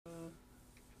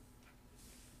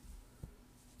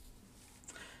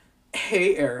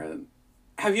Hey, Aaron.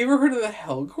 Have you ever heard of the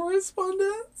Hell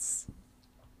Correspondence?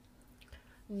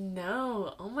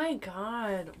 No. Oh my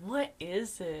god. What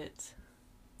is it?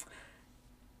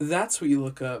 That's what you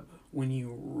look up when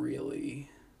you really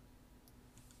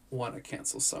want to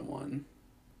cancel someone.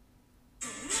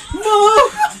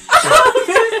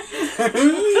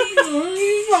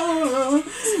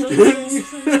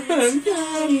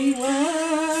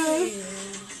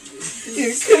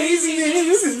 It's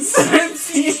craziness and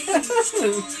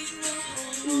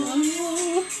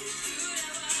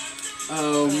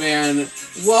Oh man,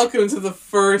 welcome to the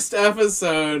first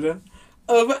episode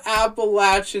of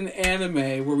Appalachian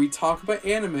Anime, where we talk about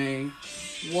anime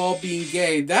while being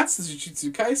gay. That's the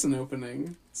Jujutsu Kaisen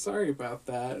opening. Sorry about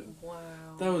that. Wow.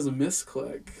 That was a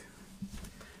misclick.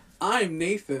 I'm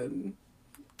Nathan.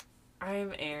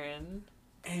 I'm Aaron.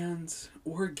 And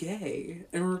we're gay,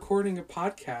 and we're recording a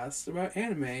podcast about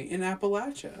anime in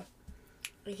Appalachia.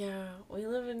 Yeah, we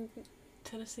live in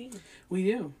Tennessee. We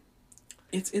do.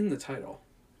 It's in the title.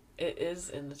 It is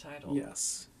in the title.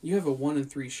 Yes. You have a 1 in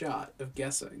 3 shot of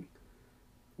guessing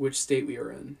which state we are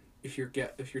in if you're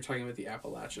talking about the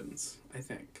Appalachians, I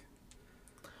think.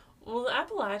 Well, the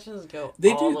Appalachians go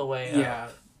They all do, the way yeah.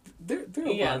 up. There are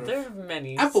a Yeah, lot of... there are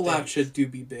many Appalachia states. do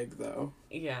be big, though.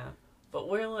 Yeah, but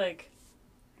we're like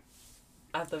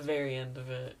at the very end of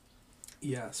it.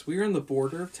 Yes, we are on the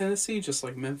border of Tennessee, just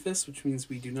like Memphis, which means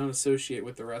we do not associate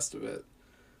with the rest of it.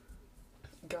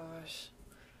 Gosh.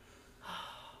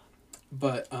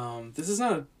 But this is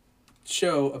not a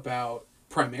show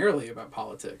primarily about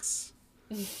politics.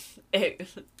 It,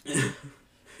 It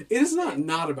is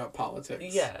not about politics.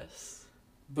 yes.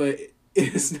 But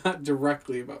it is not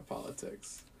directly about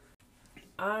politics.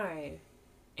 I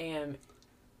am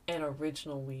an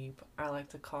original weeb, I like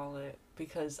to call it,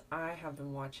 because I have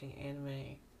been watching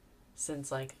anime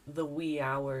since like the wee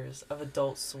hours of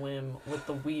Adult Swim with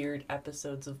the weird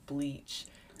episodes of Bleach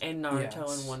and Naruto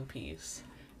Yes. and One Piece.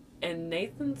 And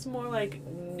Nathan's more like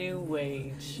new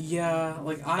age. Yeah,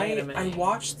 like I Anime.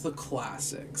 watched the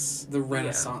classics, the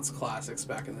Renaissance classics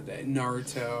back in the day.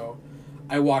 Naruto.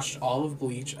 I watched all of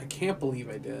Bleach. I can't believe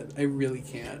I did. I really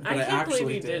can't. But I can't actually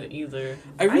believe you did. did either.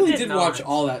 I really did did not. watch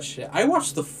all that shit. I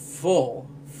watched the full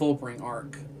bring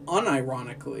arc,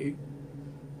 unironically.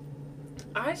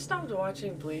 I stopped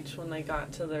watching Bleach when they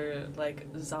got to their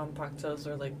like Zanpakutos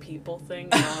or like people thing,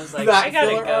 and I was like, That I gotta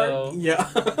filler go. arc? Yeah.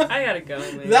 I gotta go,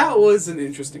 man. That was an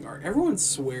interesting arc. Everyone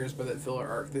swears by that filler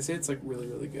arc. They say it's like really,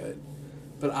 really good.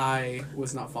 But I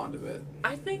was not fond of it.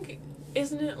 I think,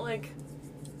 isn't it like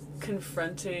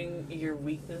confronting your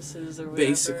weaknesses or whatever?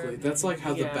 Basically, that's like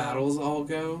how the Yeah. battles all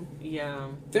go. Yeah.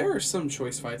 There are some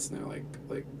choice fights in there,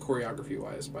 like choreography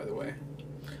wise, by the way.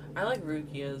 I like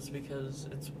Rukia's because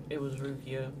it was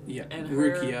Rukia. Yeah, And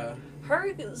Rukia.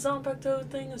 Her Zanpakuto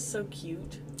thing is so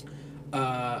cute.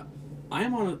 I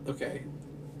am on okay.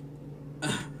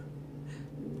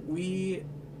 We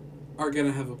are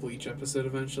gonna have a Bleach episode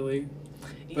eventually,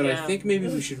 but Yeah. I think maybe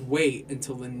we should wait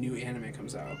until the new anime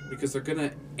comes out because they're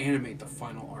gonna animate the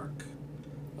final arc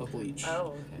of Bleach, Oh,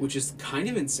 okay. which is kind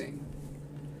of insane.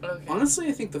 Okay. Honestly,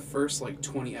 I think the first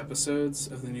 20 episodes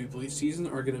of the new Bleach season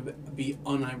are gonna be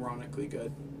unironically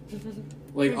good.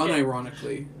 Like Okay.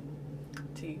 unironically.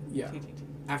 Yeah. T.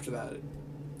 After that,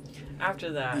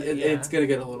 After that, it's gonna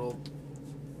get a little.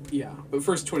 Yeah, but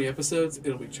first 20 episodes,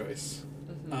 it'll be choice.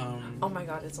 Mhm. Oh my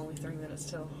god, it's only 3 minutes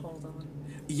till. Hold on.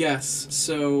 Yes,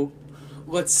 so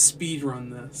let's speed run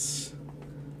this.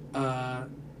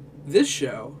 This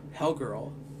show,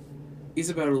 Hellgirl, is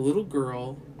about a little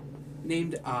girl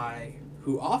named Ai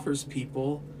who offers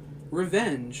people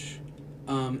revenge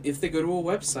if they go to a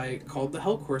website called the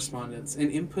Hell Correspondence and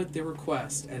input their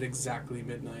request at exactly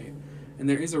midnight. And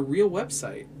there is a real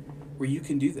website where you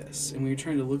can do this, and we're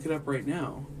trying to look it up right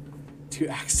now to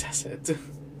access it.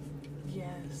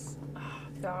 Yes. Oh,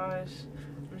 gosh.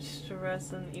 I'm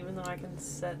stressing even though I can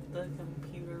set the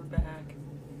computer back.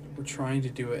 We're trying to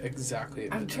do it exactly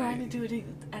at I'm midnight. trying to do it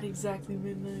at exactly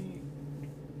midnight.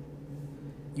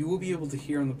 You will be able to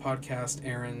hear on the podcast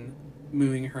Erin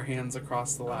moving her hands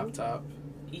across the laptop.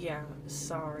 Yeah,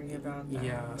 sorry about that.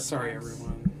 Yeah, but sorry that's-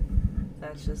 everyone.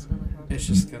 That's just gonna happen. It's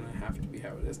just gonna have to be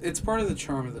how it is. It's part of the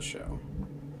charm of the show.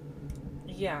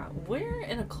 Yeah, we're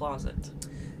in a closet,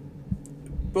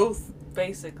 Both,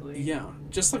 basically. yeah,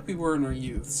 just like we were in our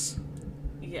youths.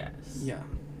 Yes. Yeah.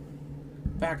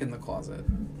 Back in the closet.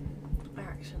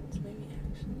 Actions, maybe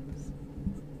actions.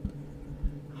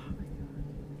 Oh my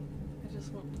god. I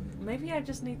just want. Maybe I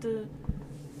just need to.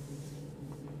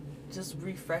 Just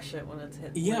refresh it when it's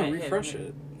hit. Yeah, refresh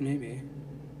it. Maybe.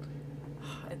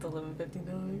 At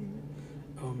 11:59.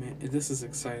 Oh man, this is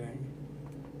exciting.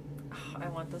 I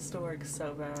want this to work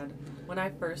so bad. When I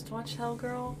first watched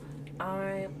Hellgirl,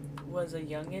 I was a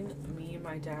youngin'. Me and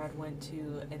my dad went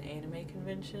to an anime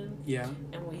convention. Yeah.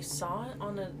 And we saw it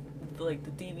on the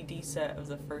DVD set of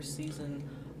the first season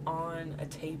on a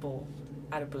table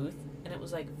at a booth, and it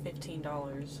was like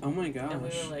 $15. Oh my gosh. And we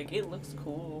were like, it looks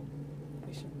cool.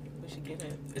 We should get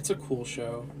it. It's a cool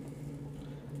show.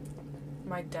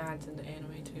 My dad's into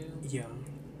anime too. Yeah.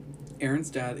 Aaron's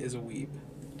dad is a weeb.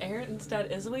 Aaron's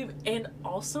dad is a weeb and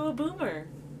also a boomer.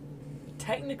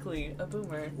 Technically a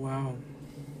boomer. Wow.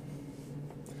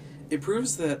 It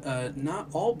proves that not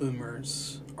all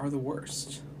boomers are the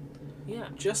worst. Yeah.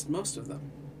 Just most of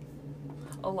them.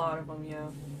 A lot of them, yeah.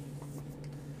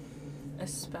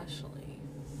 Especially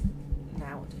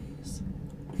nowadays.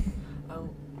 Oh,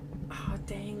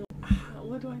 dang.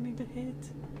 What do I need to hit?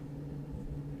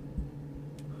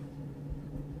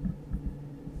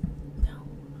 No.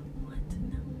 What?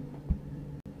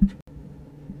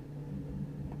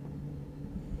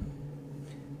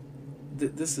 No.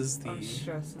 This is the I'm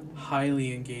stressing.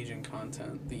 highly engaging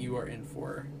content that you are in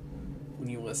for when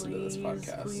you listen to this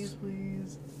podcast. Please,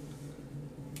 please.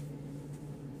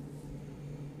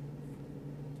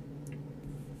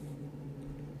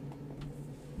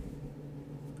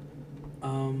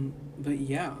 But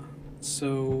yeah,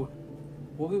 so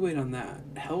while we wait on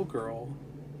that, Hellgirl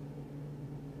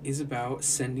is about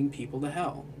sending people to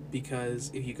hell.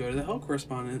 Because if you go to the Hell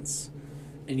Correspondence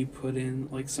and you put in,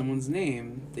 like, someone's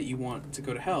name that you want to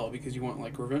go to hell because you want,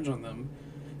 like, revenge on them,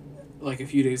 like, a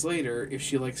few days later, if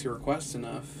she likes your request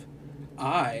enough,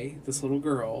 this little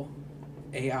girl,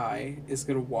 AI, is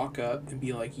going to walk up and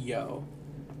be like, yo,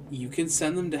 you can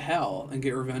send them to hell and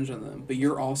get revenge on them, but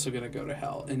you're also going to go to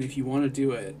hell. And if you want to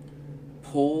do it,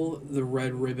 pull the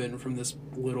red ribbon from this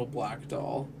little black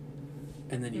doll,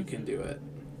 and then you can do it.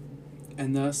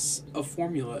 And thus, a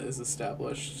formula is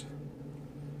established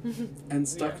and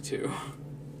stuck to.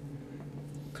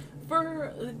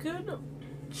 For a good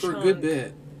For a good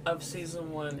bit. Of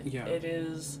season 1, Yeah. It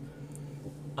is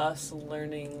us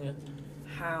learning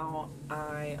how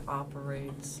I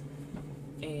operates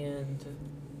and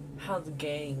how the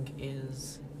gang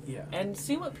is. Yeah. And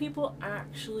see what people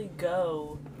actually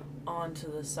go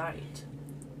onto the site.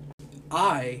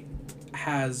 I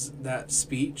has that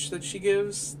speech that she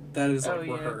gives that is like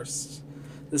yeah. rehearsed.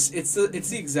 It's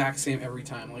the exact same every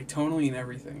time, like tonally and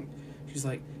everything. She's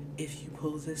like, if you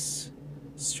pull this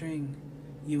string,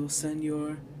 you will send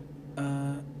your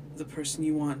the person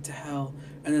you want to hell.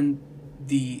 And then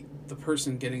the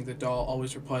person getting the doll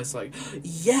always replies like,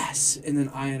 yes, and then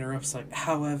I interrupts like,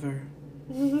 however,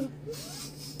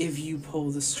 if you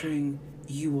pull the string,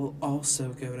 you will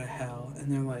also go to hell.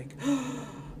 And they're like,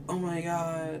 oh my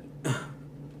god.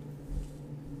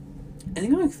 I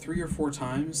think like 3 or 4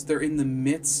 times they're in the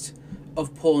midst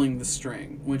of pulling the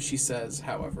string when she says,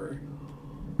 however.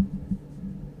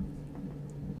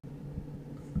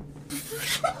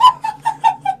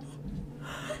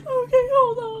 Okay,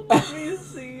 hold on. Let me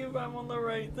see if I'm on the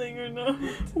right thing or not.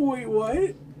 Wait,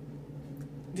 what?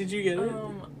 Did you get it?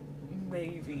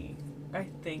 Maybe. I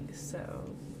think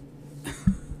so.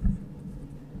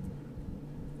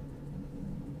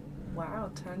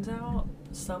 Wow, turns out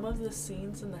some of the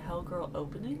scenes in the Hellgirl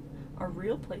opening are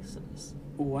real places.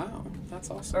 Wow,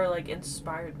 that's awesome. Or like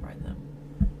inspired by them.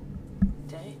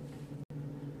 Dang.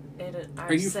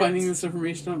 Are you finding this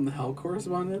information on the Hell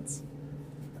Correspondence?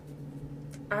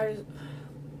 I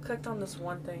clicked on this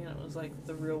one thing and it was like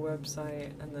the real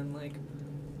website and then like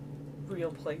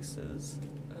real places.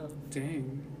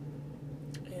 Dang.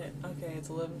 Yeah, okay, it's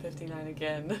 11:59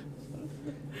 again.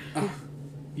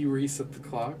 You reset the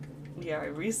clock? Yeah, I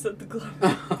reset the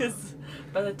clock because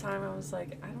by the time I was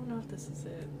like, I don't know if this is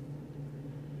it.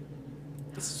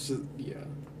 It's just, yeah.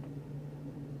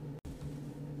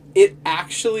 It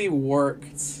actually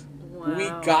worked. Wow. We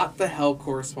got the Hell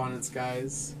Correspondence,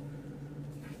 guys.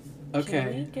 Okay.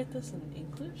 Can we get this in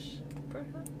English,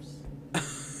 perhaps?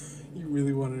 You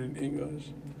really wanted it in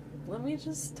English. Let me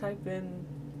just type in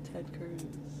Ted Cruz.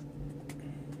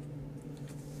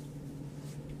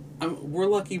 We're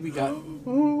lucky we got...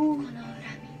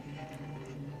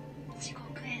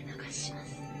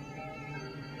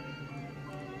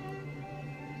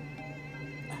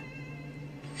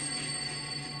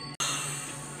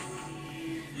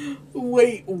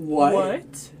 Wait, what?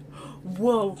 What?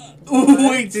 Whoa.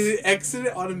 Wait, did it exit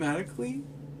it automatically?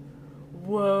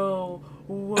 Whoa.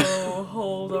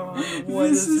 Hold on. What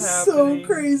This is happening? so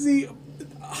crazy.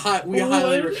 We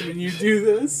highly recommend you do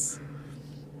this.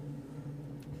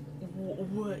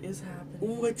 What is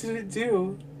happening? What did it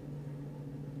do?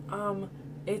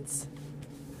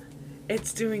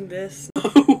 It's doing this.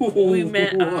 We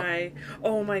met I.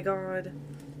 Oh my god.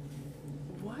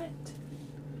 What?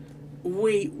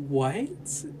 Wait,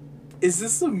 what? Is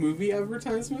this a movie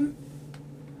advertisement?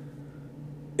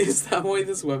 Is that why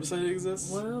this website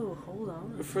exists? Whoa, hold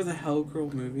on. For the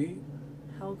Hellgirl movie?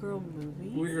 Hellgirl movie?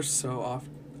 We are so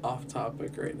off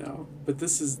topic right now. But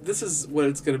this is what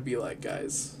it's gonna be like,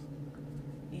 guys.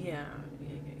 Yeah.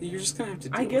 You're just gonna have to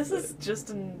deal I guess with it's it.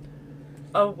 just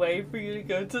a way for you to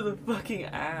go to the fucking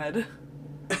ad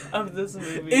of this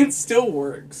movie. It still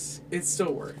works. It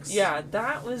still works. Yeah,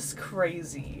 that was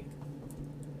crazy.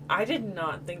 I did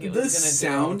not think it was The gonna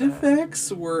sound do all that.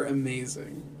 effects were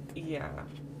amazing. Yeah.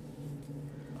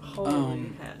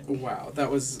 Holy heck. Wow, that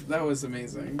was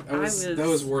amazing. That I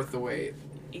was worth the wait.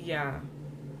 Yeah.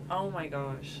 Oh my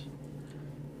gosh.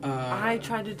 Uh, I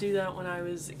tried to do that when I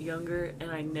was younger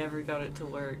and I never got it to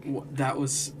work. That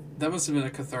must have been a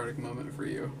cathartic moment for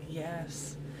you.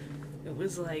 Yes. It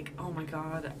was like, oh my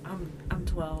god, I'm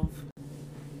 12.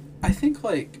 I think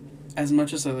like as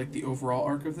much as I like the overall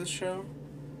arc of this show,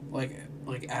 like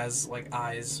as like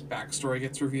Ai's backstory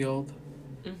gets revealed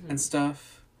and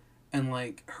stuff, and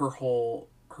like her whole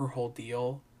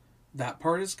deal, that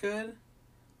part is good.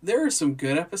 There are some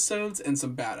good episodes and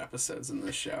some bad episodes in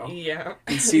this show. Yeah.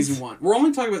 In season 1. We're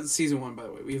only talking about season 1, by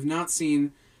the way. We have not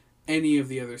seen any of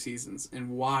the other seasons,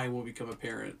 and why will become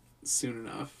apparent soon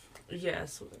enough.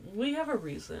 Yes, we have a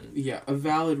reason. Yeah, a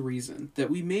valid reason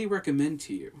that we may recommend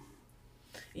to you.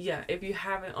 Yeah, if you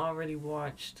haven't already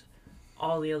watched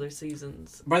all the other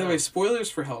seasons. By the way, spoilers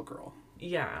for Hellgirl.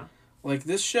 Yeah. Like,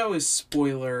 this show is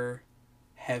spoiler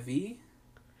heavy.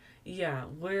 Yeah,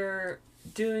 we're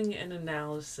doing an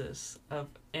analysis of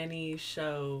any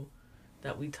show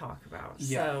that we talk about.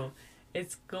 Yeah. So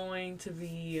it's going to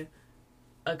be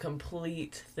a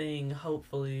complete thing,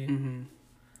 hopefully. Mm-hmm.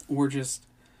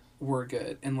 We're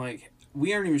good. And, like,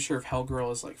 we aren't even sure if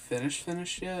Hellgirl is, like,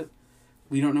 finished yet.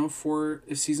 We don't know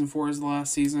if season 4 is the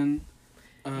last season.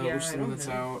 Which is the one that's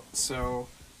out. So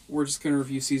we're just going to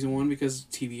review season 1 because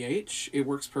TBH, it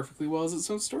works perfectly well as its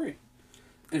own story.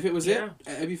 And if it was it,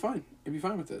 I'd be fine. I'd be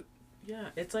fine with it. Yeah,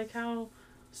 it's like how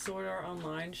Sword Art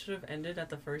Online should have ended at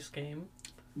the first game.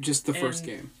 Just the first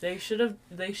game. They should have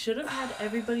had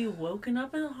everybody woken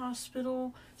up in the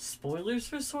hospital. Spoilers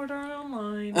for Sword Art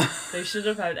Online. They should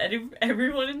have had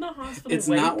everyone in the hospital. It's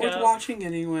not worth watching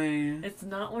anyway. It's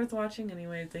not worth watching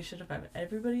anyway. They should have had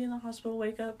everybody in the hospital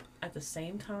wake up at the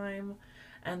same time,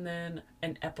 and then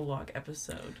an epilogue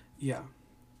episode. Yeah.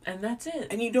 And that's it.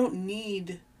 And you don't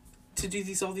need to do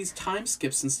all these time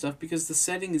skips and stuff because the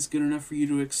setting is good enough for you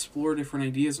to explore different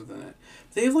ideas within it.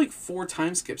 They have like 4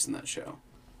 time skips in that show.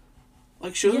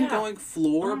 Like, show them going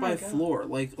floor by floor.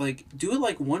 Like, do it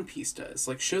like One Piece does.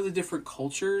 Like, show the different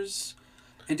cultures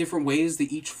and different ways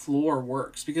that each floor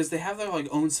works. Because they have their, like,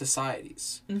 own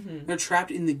societies. Mm-hmm. They're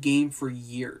trapped in the game for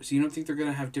years. You don't think they're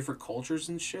going to have different cultures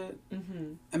and shit?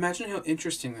 Mm-hmm. Imagine how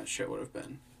interesting that show would have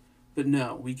been. But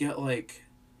no, we get, like,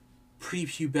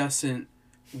 prepubescent,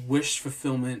 wish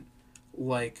fulfillment,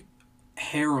 like,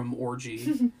 harem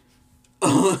orgy.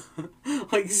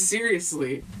 Like,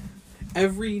 seriously.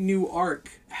 Every new arc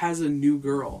has a new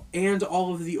girl. And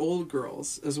all of the old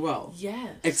girls as well.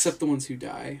 Yes. Except the ones who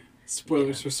die.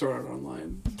 Spoilers for Sword Art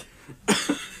Online.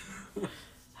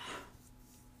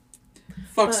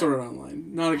 Fuck Sword Art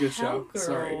Online. Not a good show.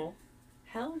 Sorry.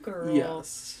 Hellgirl.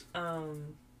 Yes.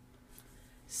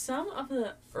 Some of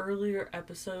the earlier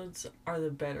episodes are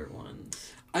the better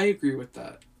ones. I agree with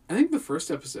that. I think the first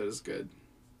episode is good.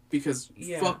 Because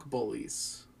fuck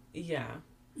bullies. Yeah.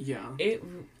 Yeah.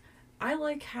 I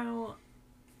like how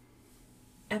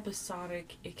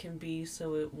episodic it can be,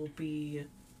 so it will be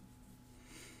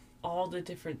all the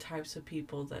different types of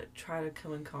people that try to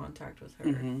come in contact with her.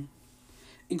 Mm-hmm.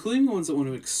 Including the ones that want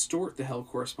to extort the Hell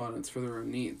correspondents for their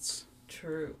own needs.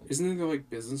 True. Isn't there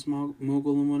like business mogul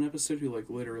in one episode who like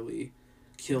literally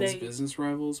kills business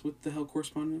rivals with the Hell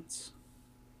correspondents?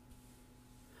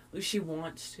 She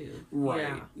wants to.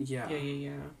 Right.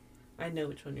 Yeah. I know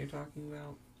which one you're talking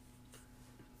about.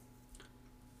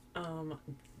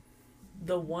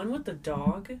 The one with the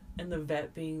dog and the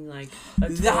vet being like a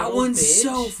that one's bitch.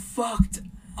 So fucked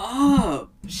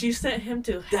up. She sent him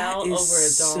to hell over a dog.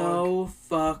 So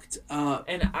fucked up.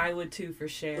 And I would too for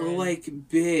Sharon. Like,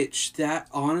 bitch, that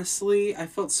honestly, I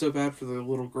felt so bad for the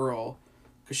little girl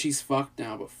because she's fucked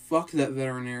now. But fuck that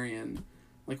veterinarian.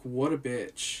 Like, what a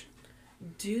bitch.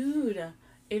 Dude,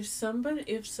 if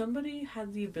somebody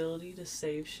had the ability to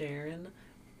save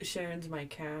Sharon's my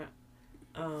cat.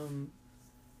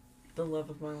 The love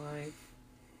of my life,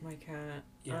 my cat.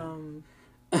 Yeah.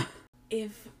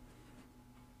 If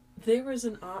there was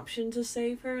an option to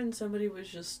save her and somebody was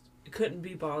just couldn't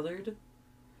be bothered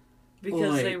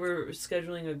because Like, they were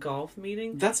scheduling a golf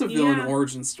meeting. That's a villain Yeah.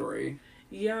 origin story.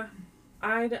 Yeah,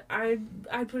 I'd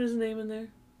put his name in there.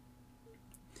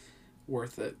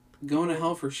 Worth it. Going to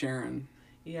hell for Sharon.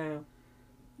 Yeah,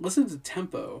 Listen to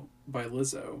Tempo by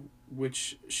Lizzo,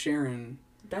 which Sharon...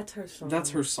 that's her song.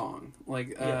 That's her song.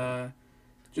 Like, Yeah.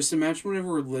 just imagine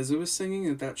whenever Lizzo is singing,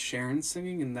 and that's Sharon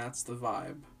singing, and that's the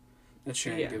vibe that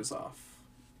Sharon Yeah. gives off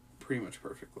pretty much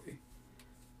perfectly.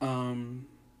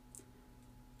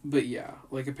 But yeah,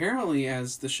 like, apparently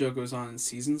as the show goes on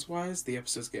seasons-wise, the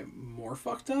episodes get more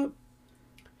fucked up.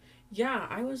 Yeah,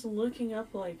 I was looking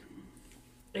up, like,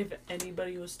 if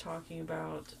anybody was talking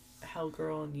about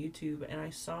Hellgirl on YouTube, and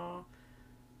I saw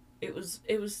it was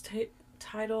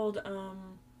titled, it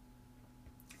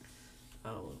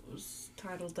was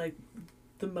titled, like,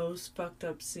 the most fucked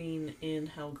up scene in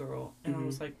Hellgirl, and I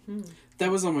was like,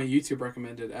 That was on my YouTube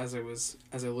recommended as I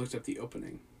looked up the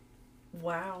opening.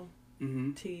 wow.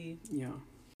 Mm-hmm. T. Yeah.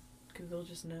 Google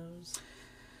just knows.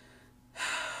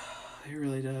 It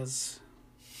really does.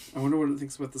 I wonder what it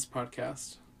thinks about this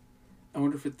podcast. I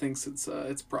wonder if it thinks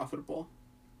it's profitable.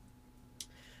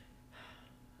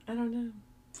 I don't know.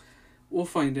 We'll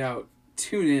find out.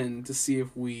 Tune in to see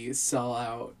if we sell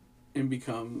out and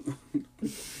become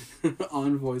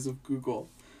envoys of Google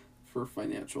for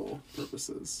financial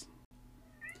purposes.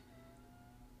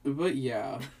 But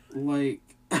yeah, like,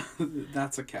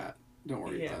 that's a cat. Don't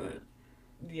worry about it.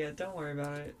 Yeah, don't worry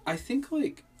about it. I think,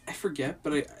 like, I forget,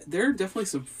 but there are definitely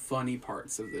some funny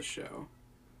parts of this show.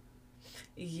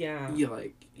 Yeah. Yeah,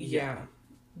 like, yeah.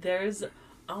 There's,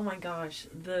 oh my gosh,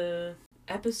 the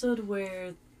episode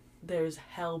where there's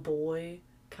Hellboy,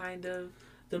 kind of,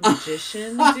 the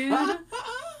magician dude,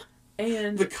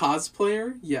 and... The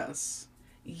cosplayer? Yes.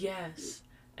 Yes.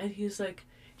 And he's like,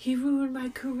 he ruined my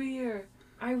career.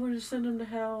 I want to send him to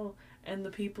hell. And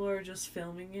the people are just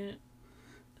filming it.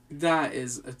 That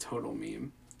is a total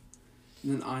meme.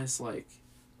 And then I's like,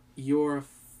 you're a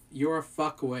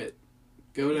fuckwit.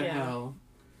 Go to hell.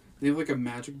 They have like a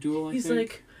magic duel, I think. He's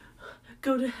like,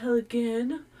 go to hell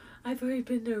again? I've already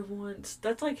been there once.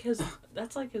 That's like his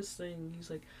thing. He's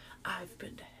like, I've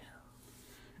been to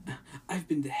hell. I've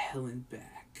been to hell and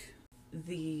back.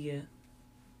 The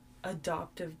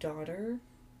adoptive daughter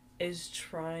is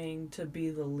trying to be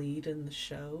the lead in the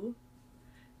show,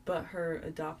 but her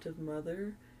adoptive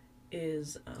mother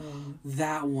is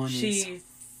that one is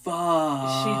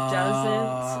fucked. She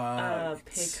doesn't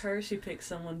pick her. She picks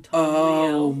someone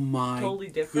totally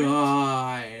different.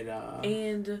 God.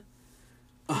 And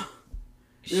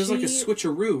there's like a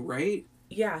switcheroo, right?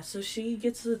 Yeah, so she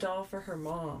gets the doll for her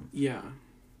mom. Yeah.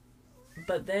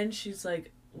 But then she's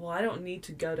like, well, I don't need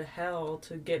to go to hell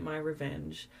to get my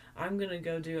revenge. I'm going to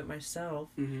go do it myself.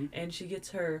 Mm-hmm. And she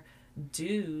gets her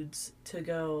dudes to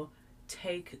go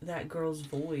take that girl's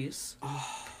voice.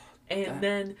 Oh,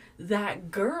 then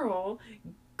that girl,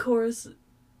 of course,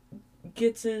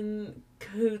 gets in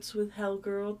cahoots with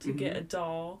Hellgirl to get a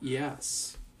doll.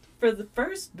 Yes. For the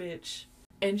first bitch.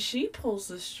 And she pulls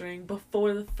the string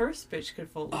before the first bitch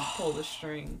could pull the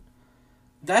string.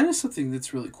 That is something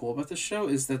that's really cool about this show,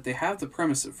 is that they have the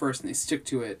premise at first and they stick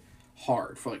to it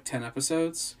hard for like 10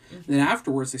 episodes. Mm-hmm. Then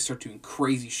afterwards they start doing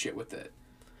crazy shit with it.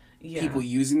 Yeah. People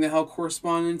using the Hell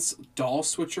Correspondence, doll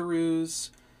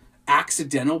switcheroos,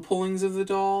 accidental pullings of the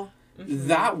doll. Mm-hmm.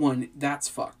 That one, that's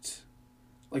fucked.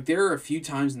 Like, there are a few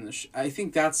times in the I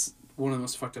think that's one of the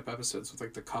most fucked up episodes with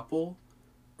like the couple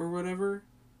or whatever,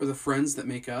 or the friends that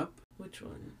make up. Which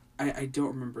one? I don't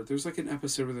remember. There's like an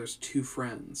episode where there's two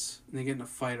friends and they get in a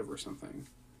fight over something.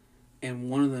 And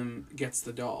one of them gets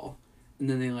the doll. And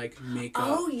then they like make up.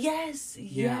 Oh, yes.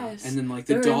 Yeah. Yes. And then like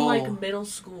the They're doll. in like middle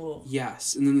school.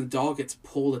 Yes. And then the doll gets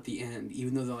pulled at the end,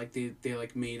 even though they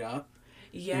like made up.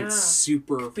 Yeah. And it's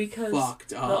super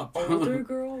fucked up. The older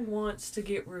girl wants to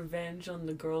get revenge on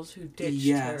the girls who ditched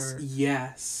her.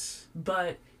 Yes.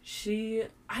 But I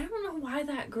don't know why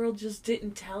that girl just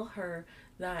didn't tell her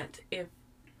that if...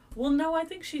 Well, no, I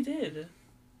think she did.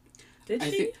 Did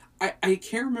she? I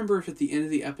can't remember if at the end of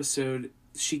the episode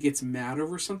she gets mad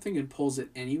over something and pulls it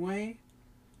anyway,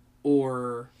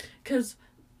 or... Because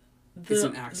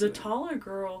the taller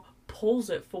girl pulls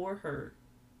it for her.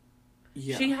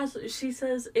 Yeah. She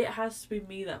says it has to be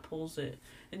me that pulls it.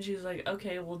 And she's like,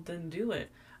 okay, well then do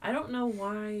it. I don't know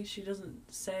why she doesn't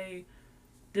say,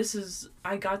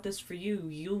 I got this for you.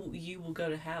 You will go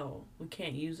to hell. We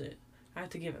can't use it. I have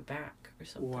to give it back or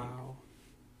something. Wow.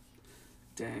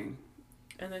 Dang.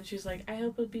 And then she's like, I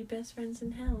hope we'll be best friends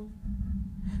in hell.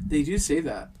 They do say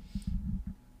that.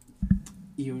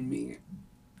 You and me.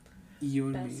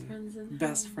 Best friends in hell.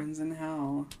 Best friends in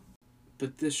hell.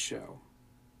 But this show,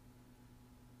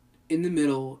 In the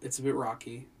middle, it's a bit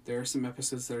rocky. There are some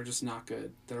episodes that are just not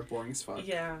good, that are boring as fuck.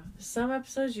 Yeah, some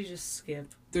episodes you just skip.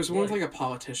 There's one with like a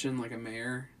politician, like a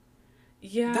mayor.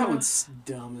 Yeah. That one's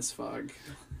dumb as fuck.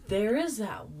 There is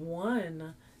that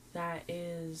one that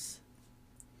is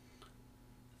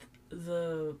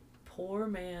the poor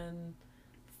man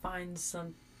finds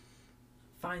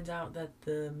out that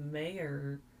the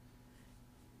mayor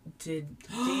did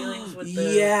dealings with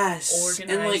the yes,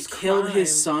 organized and like crime. killed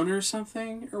his son or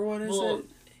something, or what is Well, it?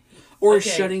 Or okay.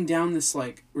 shutting down this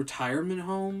like retirement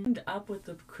home. Teamed up with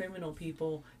the criminal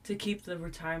people to keep the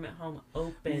retirement home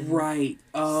open. Right.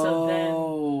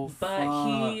 Oh. But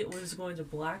he was going to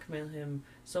blackmail him.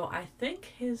 So I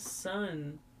think his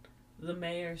son, the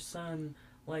mayor's son,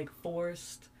 like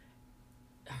forced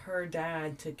her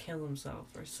dad to kill himself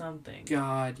or something.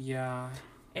 God, yeah.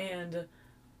 And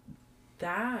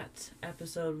that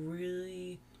episode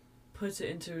really puts it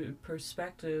into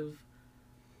perspective.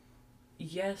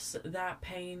 Yes, that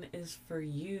pain is for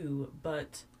you,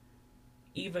 but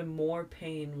even more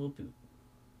pain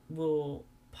will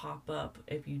pop up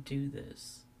if you do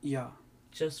this. Yeah.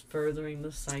 Just furthering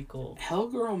the cycle.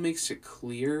 Hellgirl makes it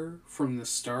clear from the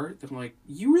start that like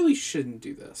you really shouldn't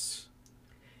do this.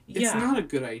 It's not a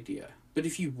good idea. But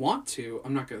if you want to,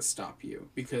 I'm not going to stop you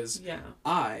because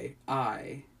I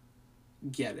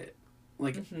get it.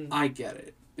 Like I get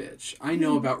it, bitch. I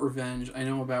know about revenge. I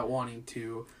know about wanting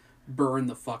to burn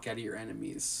the fuck out of your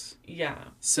enemies. Yeah.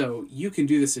 So you can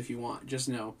do this if you want. Just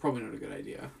know, probably not a good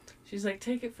idea. She's like,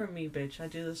 take it from me, bitch. I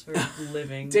do this for a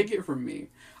living. Take it from me.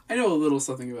 I know a little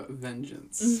something about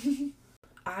vengeance.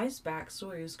 Ai's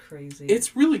backstory is crazy.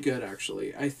 It's really good,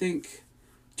 actually. I think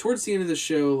towards the end of the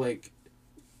show, like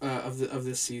of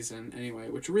this season, anyway,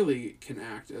 which really can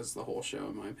act as the whole show,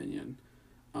 in my opinion.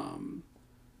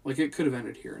 Like it could have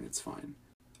ended here, and it's fine.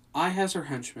 Ai has her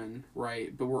henchmen,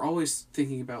 right? But we're always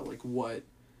thinking about like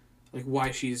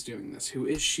why she's doing this. Who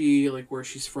is she? Like where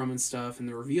she's from and stuff. And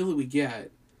the reveal that we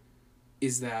get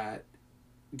is that,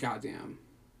 goddamn,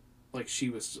 like she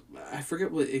was. I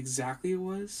forget what exactly it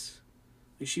was.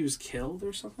 Like she was killed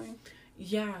or something.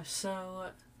 Yeah.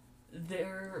 So,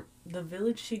 the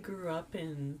village she grew up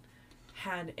in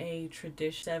had a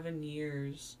tradition. 7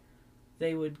 years,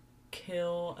 they would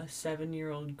kill a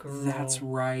 7-year-old girl. That's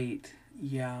right.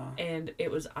 Yeah. And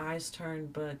it was Ai's turn,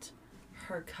 but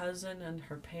her cousin and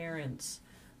her parents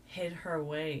hid her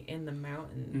away in the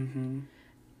mountain.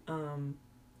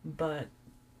 But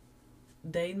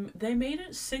they made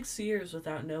it 6 years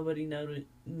without nobody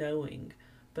knowing.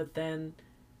 But then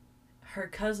her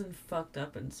cousin fucked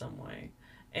up in some way,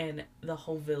 and the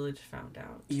whole village found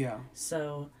out. Yeah.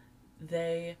 So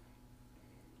they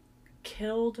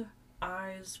killed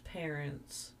Ai's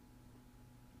parents,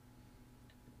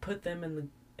 put them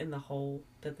in the hole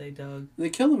that they dug.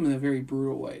 They killed him in a very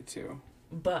brutal way too.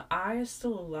 But Ai is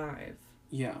still alive.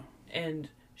 Yeah. And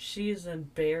she is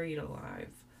then buried alive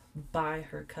by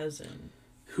her cousin,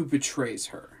 who betrays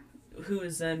her. Who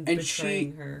is then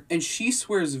betraying her. And she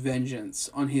swears vengeance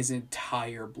on his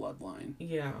entire bloodline.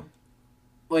 Yeah.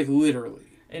 Like literally.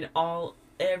 And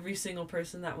every single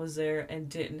person that was there and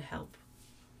didn't help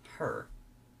her.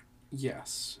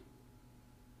 Yes.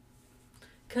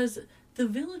 Because the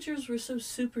villagers were so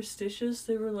superstitious.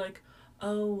 They were like,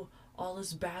 oh, all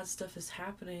this bad stuff is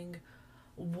happening.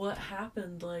 What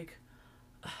happened? Like,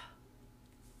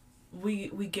 we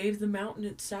gave the mountain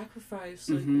its sacrifice.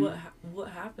 Like, what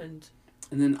happened?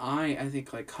 And then I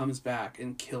think, like, comes back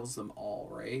and kills them all,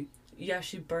 right? Yeah,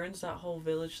 she burns that whole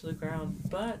village to the ground.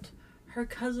 But her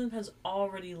cousin has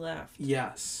already left.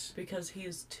 Yes. Because he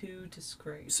is too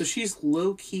disgraced. So she's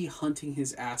low-key hunting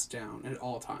his ass down at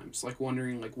all times. Like,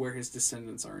 wondering, like, where his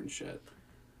descendants are and shit.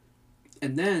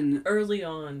 And then... early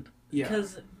on. Yeah.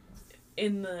 Because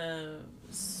in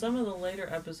some of the later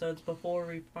episodes, before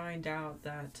we find out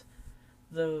that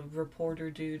the reporter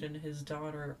dude and his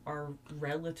daughter are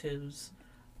relatives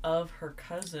of her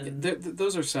cousin...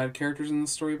 Those are side characters in the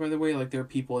story, by the way. Like, there are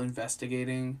people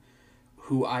investigating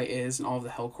who Ai is and all of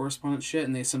the Hell correspondent shit,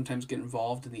 and they sometimes get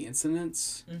involved in the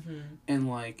incidents. And,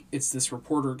 like, it's this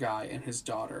reporter guy and his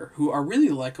daughter, who are really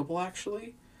likable,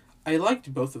 actually. I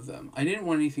liked both of them. I didn't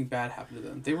want anything bad happen to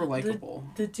them. They were likable.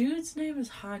 The dude's name is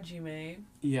Hajime.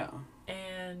 Yeah.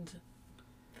 And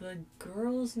the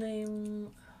girl's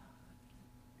name...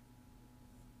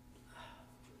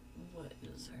 what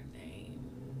is her name?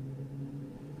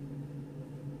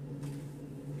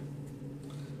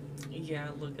 Yeah,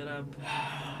 look it up.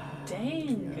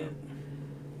 Dang.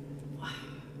 Yeah.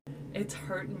 It's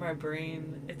hurting my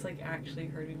brain. It's like actually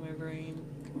hurting my brain.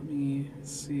 Let me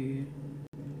see.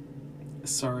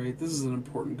 Sorry, this is an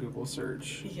important Google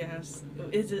search. Yes,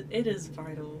 it is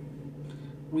vital.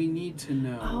 We need to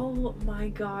know. Oh my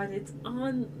god, it's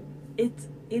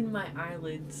in my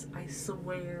eyelids, I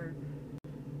swear.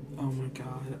 Oh my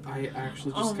god, I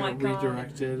actually just Oh my got God.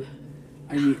 redirected.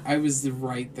 I mean, I was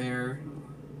right there.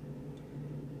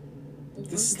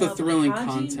 This is the Look up thrilling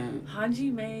content.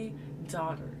 Hajime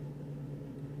daughter.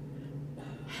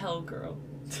 Hell girl.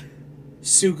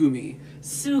 Sugumi.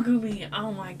 Sugumi,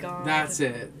 oh my god. That's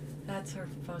it. That's her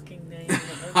fucking name.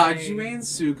 Hajime and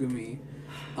Sugumi.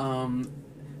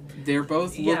 They're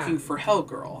both looking for Hell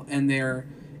Girl, and they're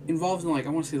involved in, like, I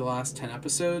want to say the last 10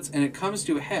 episodes, and it comes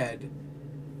to a head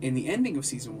in the ending of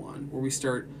season 1, where we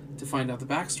start to find out the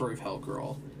backstory of Hell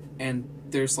Girl, and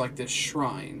there's, like, this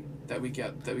shrine that we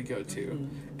go to, Mm-hmm.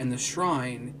 and the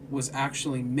shrine was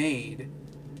actually made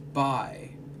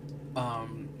by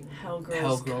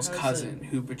Hellgirl's cousin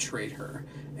who betrayed her,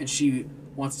 and she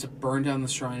wants to burn down the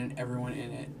shrine and everyone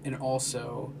in it, and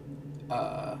also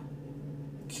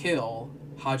kill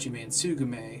Hajime and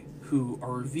Tsugume, who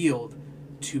are revealed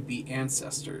to be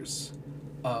ancestors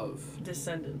of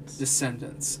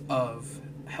descendants of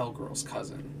Hellgirl's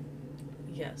cousin.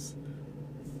 Yes.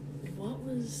 What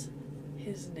was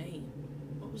his name?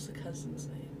 What was the cousin's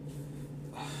name?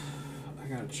 I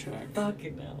gotta check.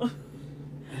 Fucking hell.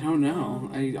 I don't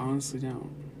know. I honestly don't.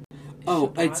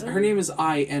 Oh, Shibata? her name is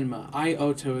Ai Enma. Ai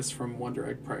Oto is from Wonder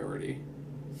Egg Priority.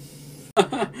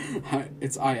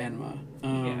 It's Ai Enma.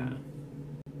 Yeah.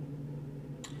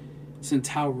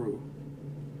 Centauro.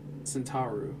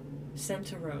 Centero,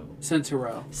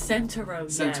 Centauro,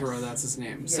 that's his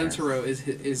name. Yes. Centauro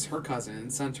is her cousin,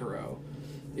 and Centauro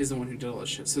is the one who did all this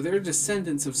shit. So they're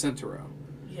descendants of Centauro.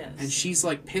 Yes. And she's,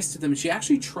 like, pissed at them, and she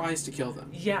actually tries to kill them.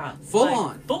 Yeah. Full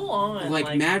on.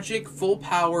 Like magic, full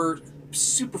power,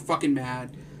 super fucking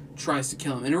mad, tries to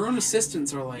kill him. And her own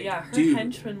assistants are like, yeah, her dude,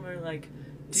 henchmen were like,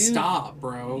 dude, stop,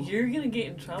 bro. You're gonna get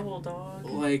in trouble, dog.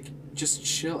 Like, just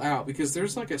chill out. Because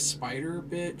there's, like, a spider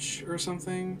bitch or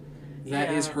something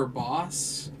that is her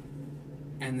boss.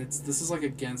 And this is, like,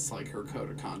 against, like, her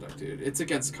code of conduct, dude. It's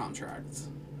against contract.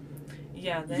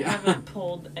 Yeah, they haven't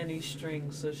pulled any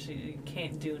strings, so she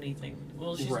can't do anything.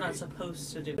 Well, she's not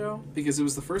supposed to do. Because it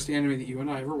was the first anime that you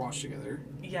and I ever watched together.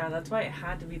 Yeah, that's why it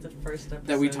had to be the first episode.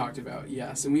 That we talked about,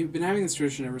 yes. And we've been having this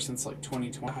tradition ever since, like,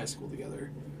 2020, high school together.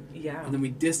 Yeah. And then we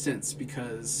distanced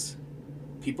because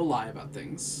people lie about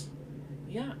things.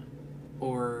 Yeah.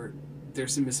 Or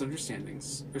there's some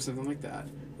misunderstandings or something like that.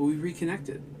 But we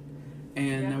reconnected.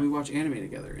 And now we watch anime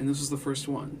together. And this was the first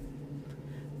one.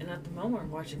 And at the moment, we're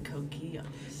watching Code Geass.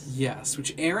 Yes,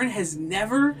 which Aaron has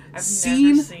never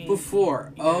seen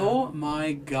before. Yeah. Oh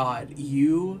my god.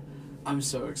 I'm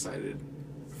so excited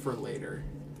for later.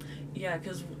 Yeah,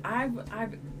 because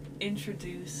I've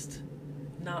introduced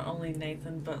not only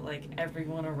Nathan, but, like,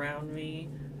 everyone around me.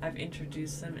 I've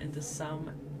introduced them into some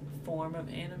form of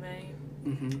anime.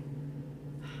 Mm-hmm.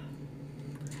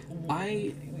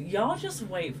 Y'all just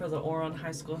wait for the Ouran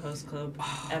High School Host Club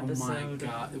episode. Oh my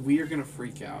god, we are gonna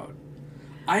freak out.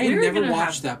 I had never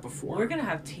watched that before. We're gonna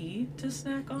have tea to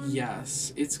snack on?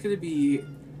 Yes, it's gonna be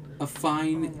a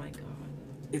fine... Oh my god.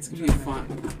 It's gonna be a fine...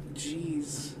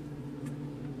 Jeez.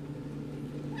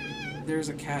 There's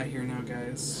a cat here now,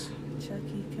 guys.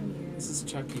 Chucky, come here. This is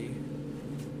Chucky.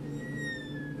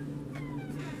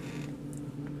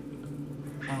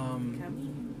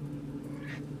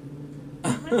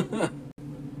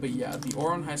 But yeah, the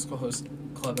Ouran High School Host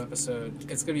Club episode,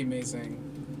 it's gonna be amazing.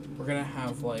 We're gonna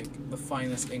have, like, the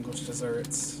finest English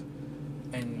desserts.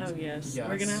 And oh yes.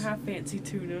 We're gonna have fancy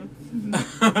tuna.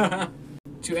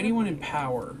 To anyone in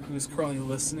power who is currently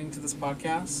listening to this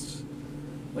podcast,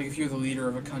 like if you're the leader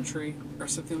of a country or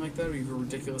something like that, or you have a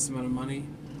ridiculous amount of money,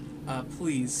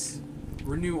 please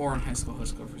renew Ouran High School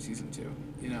Host Club for season 2.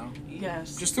 You know?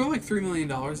 Yes. Just throw like $3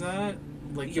 million at it.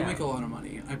 Like, you'll make a lot of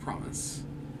money. I promise.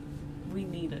 We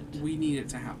need it. We need it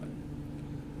to happen.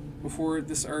 Before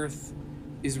this Earth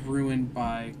is ruined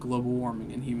by global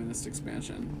warming and humanist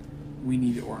expansion, we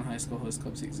need Ouran High School Host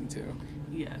Club season 2.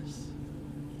 Yes.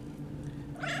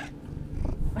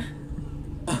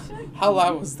 How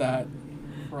loud was that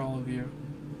for all of you?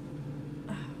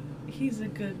 He's a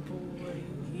good boy.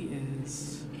 He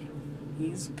is.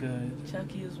 He's good.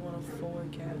 Chucky is one of 4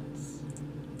 cats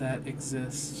that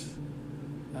exist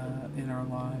in our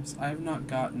lives. I have not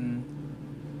gotten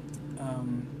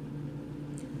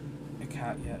a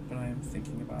cat yet, but I am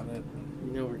thinking about it.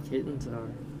 You know where kittens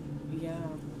are. Yeah.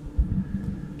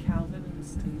 Calvin and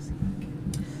Stacy.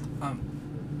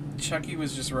 Chucky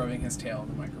was just rubbing his tail on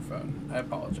the microphone. I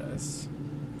apologize.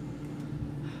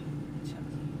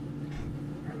 Chucky.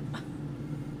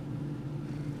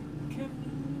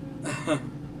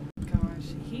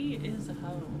 Gosh, he is a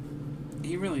hoe.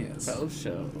 He really is.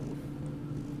 Show.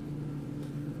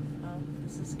 Oh,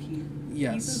 this is Keith.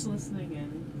 Yes. Keith is listening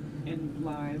in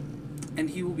live. And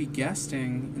he will be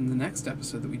guesting in the next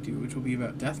episode that we do, which will be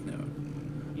about Death Note.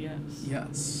 Yes.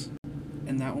 Yes.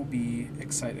 And that will be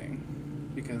exciting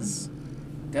because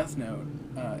Death Note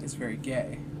is very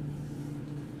gay.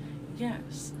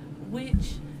 Yes.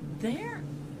 Which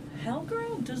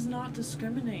Hellgirl does not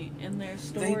discriminate in their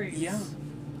stories.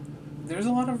 There's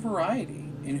a lot of variety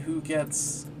in who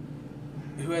has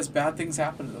bad things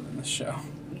happen to them in this show.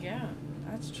 Yeah,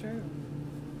 that's true.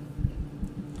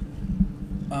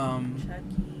 Chucky.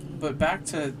 But back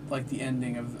to like the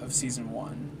ending of season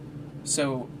 1.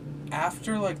 So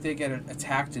after like they get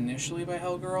attacked initially by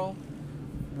Hellgirl,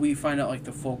 we find out like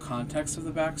the full context of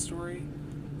the backstory.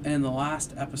 And in the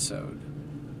last episode,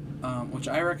 which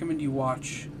I recommend you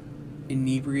watch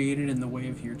inebriated in the way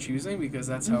of your choosing, because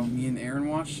that's how me and Aaron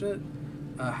watched it,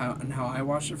 how I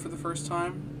watched it for the first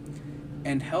time.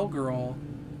 And Hellgirl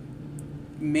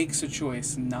makes a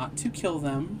choice not to kill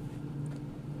them,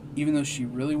 even though she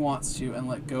really wants to, and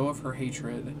let go of her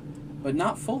hatred, but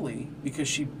not fully, because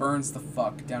she burns the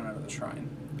fuck down out of the shrine.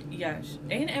 Yeah,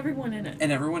 and everyone in it.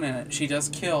 And everyone in it. She does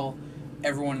kill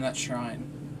everyone in that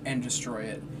shrine and destroy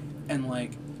it. And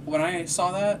like, when I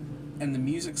saw that, and the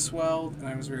music swelled, and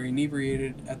I was very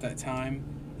inebriated at that time,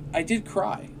 I did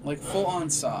cry. Like, full-on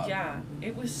sob. Yeah,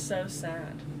 it was so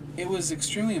sad. It was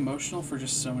extremely emotional for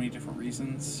just so many different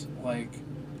reasons. Like,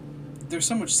 there's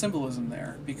so much symbolism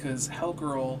there, because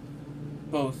Hellgirl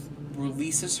both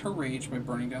releases her rage by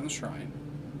burning down the shrine,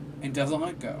 and doesn't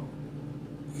let go,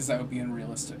 because that would be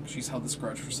unrealistic. She's held this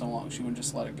grudge for so long, she wouldn't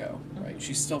just let it go, right?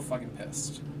 She's still fucking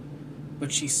pissed.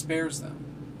 But she spares them,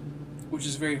 which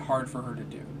is very hard for her to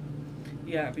do.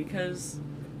 Yeah, because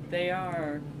they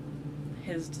are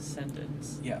his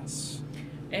descendants. Yes.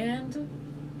 And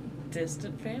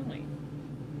distant family.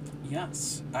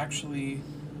 Yes. Actually,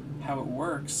 how it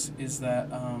works is that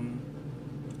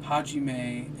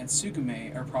Hajime and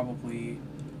Tsugume are probably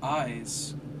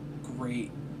Ai's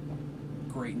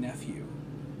great-great-nephew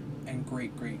and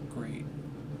great-great-great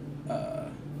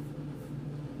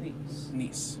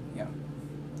niece. Yeah.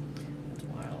 That's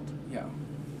wild. Yeah.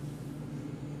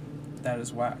 That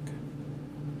is whack.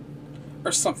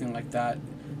 Or something like that.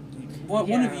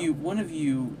 One of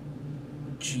you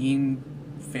gene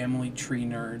family tree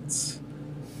nerds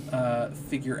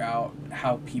figure out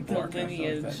how people are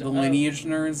connected like that. The lineage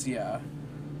nerds, yeah.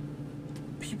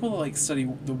 People like study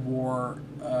the War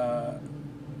of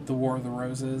the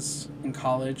Roses in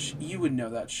college. You would know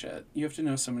that shit. You have to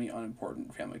know so many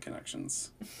unimportant family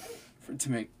connections to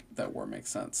make that war make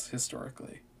sense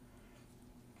historically.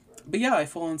 But yeah, I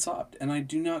full on sobbed, and I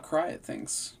do not cry at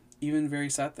things, even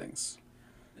very sad things.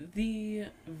 The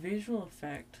visual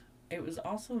effect, it was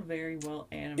also very well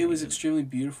animated. It was extremely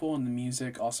beautiful, and the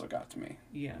music also got to me.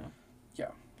 Yeah. Yeah.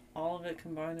 All of it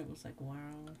combined, it was like,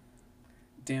 wow.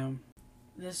 Damn.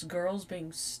 This girl's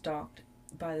being stalked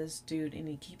by this dude, and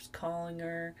he keeps calling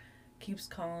her.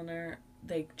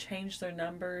 They change their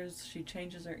numbers. She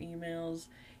changes her emails.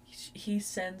 He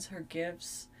sends her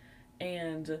gifts,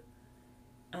 and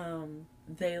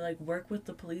they like work with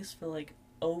the police for like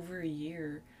over a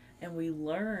year, and we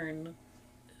learn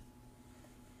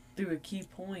through a key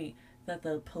point that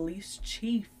the police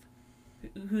chief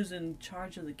who's in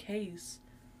charge of the case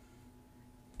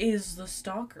is the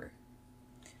stalker.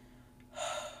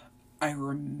 I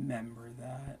remember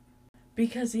that.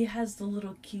 Because he has the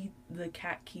little the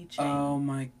cat keychain. Oh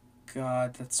my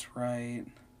god, that's right.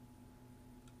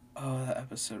 Oh, that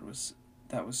episode was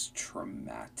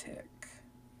traumatic.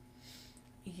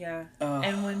 Yeah.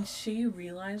 And when she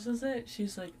realizes it,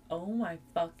 she's like, oh my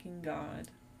fucking god.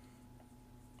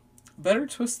 Better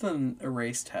twist than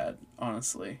Erased had,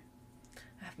 honestly.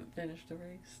 I haven't finished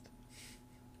Erased.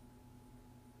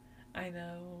 I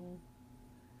know.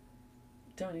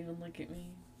 Don't even look at me.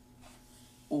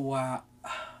 Wow.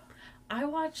 I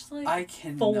watched like I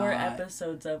cannot. 4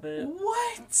 episodes of it.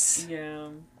 What?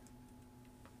 Yeah.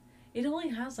 It only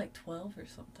has like 12 or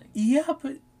something. Yeah,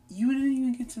 but you didn't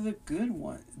even get to the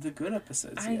good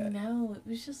episodes yet. I know. It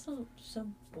was just so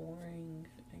boring,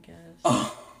 I guess.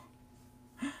 Oh.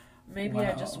 Maybe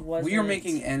wow. I just wasn't. We are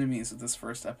making enemies with this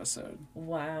first episode.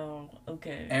 Wow.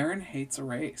 Okay. Aaron hates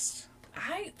Erased.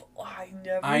 I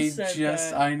never said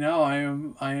that. I know. I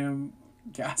am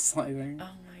gaslighting. Oh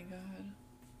my god.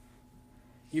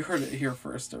 You heard it here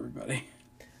first, everybody.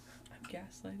 I'm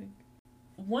gaslighting.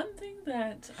 One thing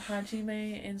that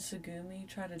Hajime and Tsugumi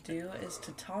try to do is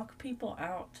to talk people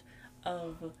out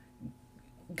of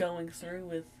going through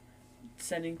with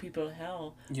sending people to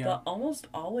hell. Yeah. But almost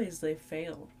always they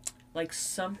fail. Like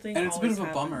something. And it's a bit of a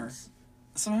happens. bummer.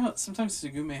 sometimes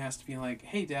Sugume has to be like,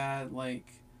 hey dad, like,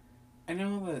 I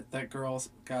know that girl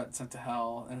got sent to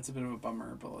hell and it's a bit of a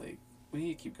bummer, but like, we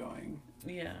need to keep going.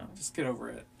 Yeah. Just get over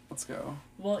it. Let's go.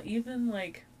 Well, even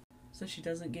like, so she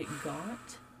doesn't get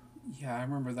got. Yeah, I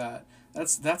remember that.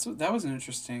 That was an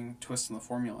interesting twist in the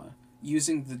formula,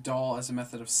 using the doll as a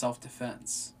method of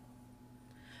self-defense.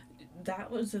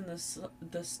 That was in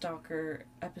the Stalker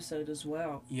episode as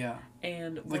well. Yeah.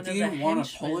 And like, one of they the didn't want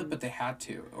to henchmen, pull it, but they had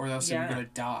to, or else they were gonna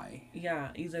die. Yeah,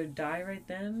 either die right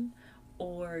then,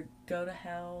 or go to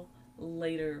hell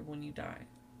later when you die.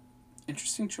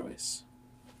 Interesting choice.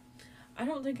 I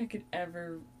don't think I could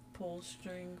ever pull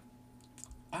string.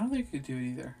 I don't think I could do it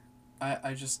either.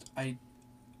 I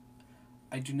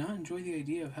do not enjoy the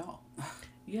idea of hell.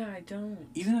 Yeah, I don't.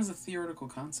 Even as a theoretical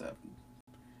concept.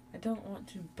 I don't want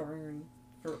to burn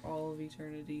for all of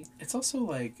eternity. It's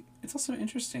also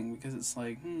interesting because it's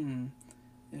like,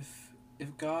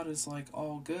 if God is like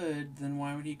all good, then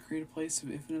why would he create a place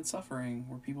of infinite suffering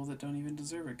where people that don't even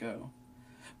deserve it go?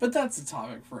 But that's a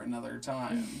topic for another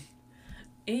time.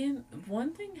 And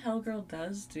one thing Hellgirl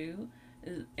does do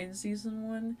is, in season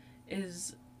 1,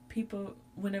 is people,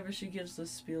 whenever she gives the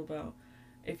spiel about,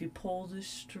 if you pull this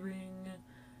string,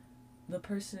 the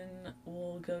person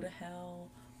will go to hell,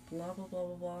 blah blah blah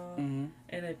blah blah. Mm-hmm.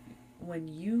 And when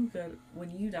you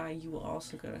die, you will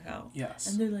also go to hell. Yes.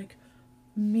 And they're like,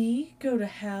 me go to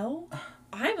hell?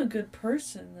 I'm a good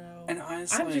person though. And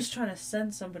I'm just trying to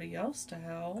send somebody else to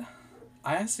hell.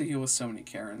 I have to deal with so many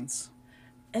Karens.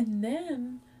 And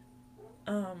then,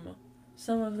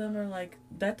 some of them are like,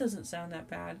 that doesn't sound that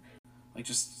bad. Like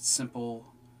just simple,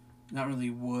 not really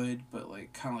wood, but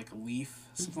like kind of like a leaf,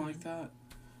 something like that.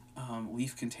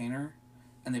 Leaf container.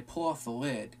 And they pull off the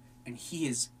lid, and he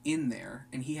is in there,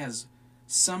 and he has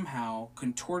somehow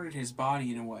contorted his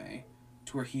body in a way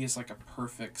to where he is like a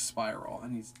perfect spiral,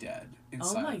 and he's dead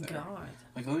inside Oh my there. god.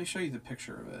 Like, let me show you the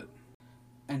picture of it.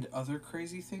 And other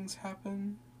crazy things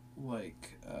happen,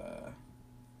 like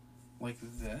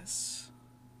this.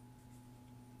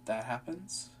 That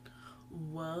happens.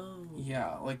 Whoa.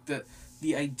 Yeah, like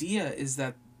the idea is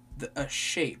that a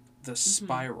shape, the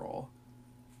spiral.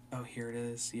 Oh, here it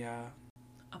is. Yeah.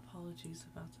 Apologies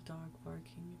about the dog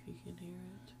barking if you can hear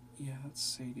it. Yeah, that's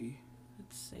Sadie.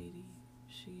 It's Sadie.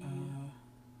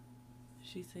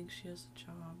 She thinks she has a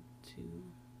job to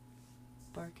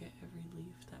bark at every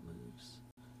leaf that moves.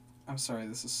 I'm sorry,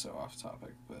 this is so off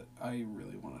topic, but I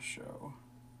really want to show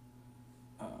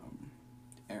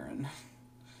Aaron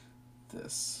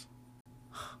this.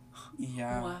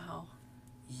 Yeah. Wow.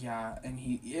 Yeah, and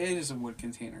it is a wood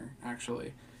container,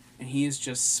 actually. And he is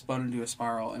just spun into a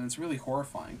spiral, and it's really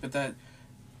horrifying. But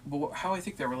how I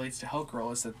think that relates to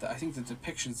Hellgirl is that I think the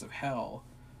depictions of hell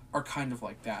are kind of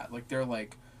like that. Like, they're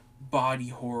like body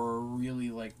horror,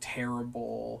 really like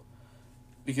terrible.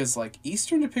 Because like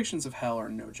Eastern depictions of hell are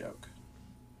no joke.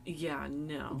 Yeah,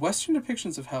 no. Western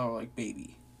depictions of hell are like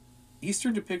baby.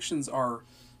 Eastern depictions are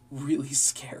really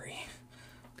scary.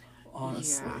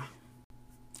 Honestly. Yeah.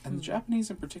 And the Japanese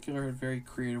in particular had very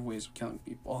creative ways of killing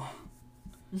people.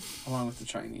 Along with the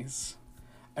Chinese.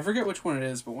 I forget which one it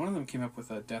is, but one of them came up with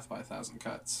a death by 1,000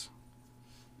 cuts.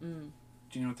 Mm.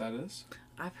 Do you know what that is?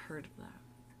 I've heard of that.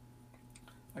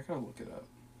 I gotta look it up.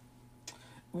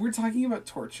 We're talking about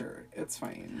torture. It's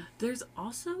fine. There's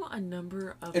also a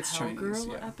number of It's Hellgirl Chinese,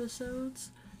 yeah.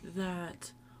 episodes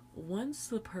that once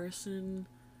the person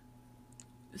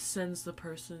sends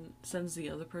the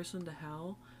other person to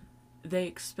hell, they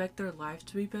expect their life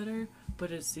to be better,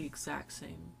 but it's the exact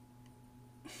same.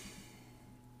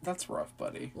 That's rough,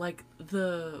 buddy. Like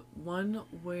the one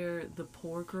where the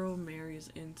poor girl marries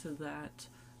into that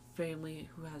family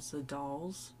who has the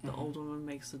dolls. The old woman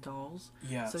makes the dolls.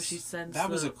 Yes. So she sends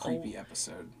that was a creepy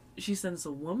episode. She sends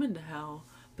the woman to hell,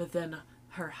 but then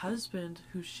her husband,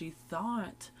 who she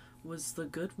thought was the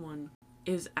good one,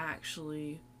 is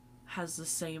actually has the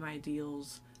same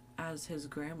ideals as his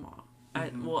grandma.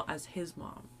 As his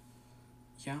mom.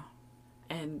 Yeah.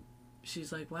 And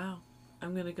she's like, wow,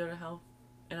 I'm going to go to hell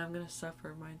and I'm going to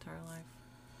suffer my entire life.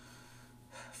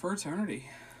 For eternity.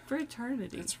 For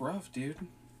eternity. It's rough, dude.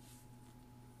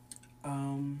 I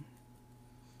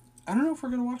don't know if we're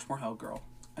going to watch more Hellgirl.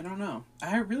 I don't know.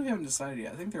 I really haven't decided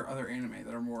yet. I think there are other anime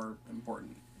that are more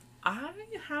important. I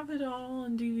have it all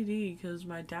on DVD because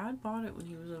my dad bought it when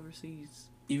he was overseas.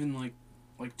 Even like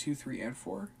 2, 3, and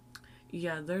 4?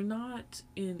 Yeah, they're not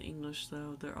in English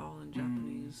though. They're all in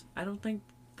Japanese. I don't think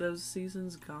those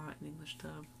seasons got an English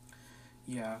dub.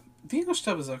 Yeah. The English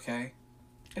dub is okay.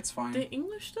 It's fine. The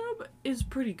English dub is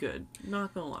pretty good,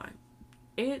 not gonna lie.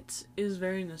 It is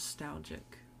very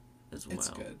nostalgic as well. It's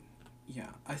good. Yeah.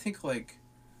 I think like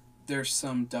there's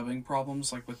some dubbing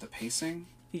problems, like with the pacing.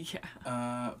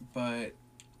 Yeah. But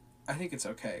I think it's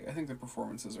okay. I think the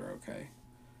performances are okay.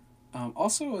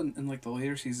 Also, in like the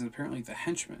later seasons, apparently the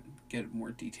henchmen get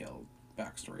more detailed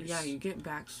backstories. Yeah, you get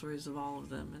backstories of all of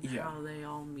them and Yeah. how they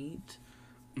all meet.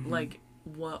 Mhm. Like,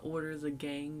 what order the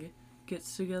gang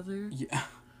gets together. Yeah.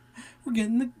 We're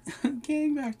getting the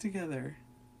gang back together.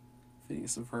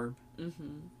 Phineas and Ferb.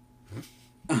 Mm-hmm.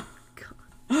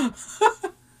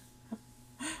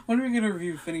 When are we going to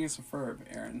review Phineas and Ferb,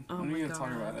 Aaron? Oh when are we my going to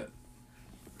talk about God. it?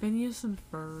 Phineas and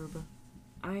Ferb.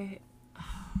 Oh,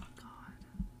 God.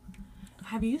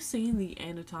 Have you seen the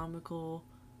anatomical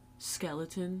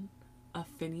skeleton of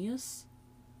Phineas?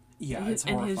 Yeah, it's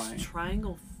horrifying. And his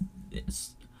triangle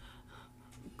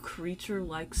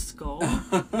creature-like skull.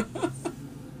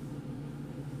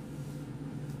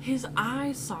 His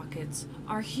eye sockets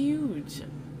are huge.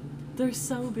 They're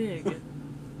so big.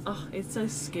 Oh, it's so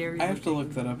scary. I have to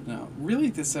look that up now. Really,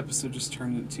 this episode just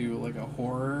turned into like a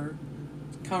horror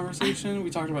conversation. We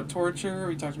talked about torture,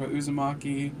 we talked about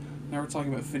Uzumaki, now we're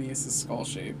talking about Phineas's skull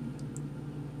shape.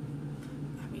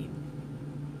 I mean,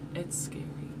 it's scary.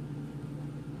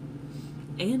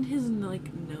 And his,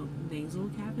 like, nasal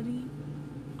cavity.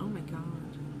 Oh my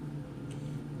God.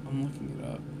 I'm looking it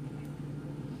up.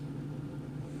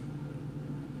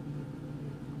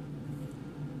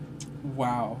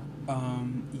 Wow.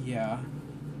 Yeah.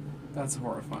 That's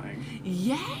horrifying.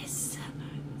 Yes!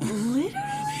 Literally!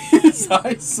 His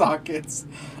eye sockets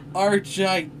are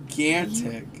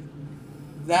gigantic.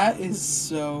 That is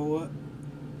so...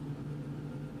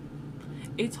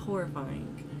 It's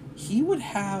horrifying. He would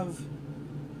have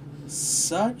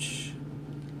such...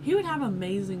 He would have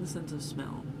amazing sense of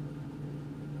smell.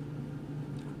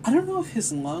 I don't know if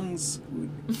his lungs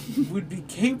would be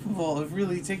capable of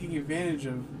really taking advantage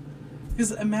of...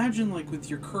 Because imagine, like, with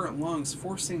your current lungs,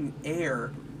 forcing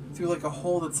air through, like, a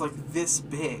hole that's, like, this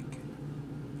big.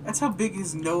 That's how big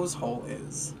his nose hole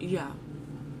is. Yeah.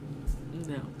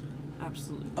 No.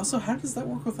 Absolutely. Also, how does that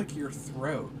work with, like, your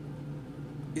throat?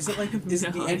 Is it, like, is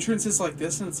No the entrance is like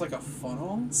this and it's, like, a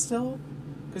funnel still?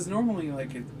 Because normally,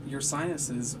 like, your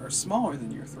sinuses are smaller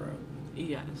than your throat.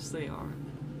 Yes, they are.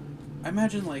 I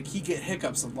imagine, like, he get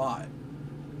hiccups a lot.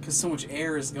 Because so much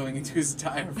air is going into his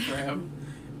diaphragm.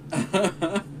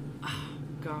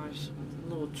 Gosh.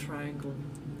 Little triangle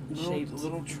shaped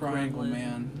little triangle gremlin.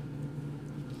 man.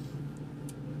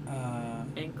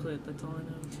 Anklet, that's all I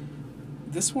know.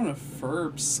 This one of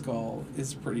Ferb's skull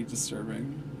is pretty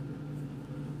disturbing.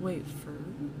 Wait,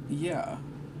 Ferb? Yeah.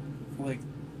 Like,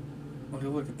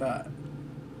 look at that.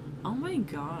 Oh my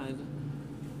God.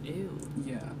 Ew.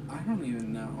 Yeah, I don't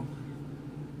even know.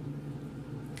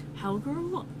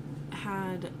 Hellgirl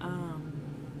had,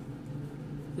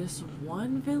 this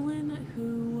one villain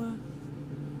who...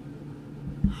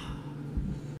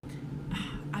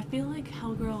 I feel like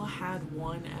Hellgirl had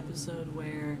one episode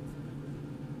where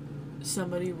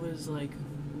somebody was, like,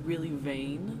 really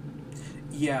vain.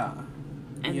 Yeah.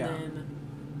 And yeah. then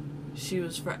she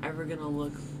was forever gonna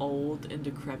look old and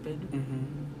decrepit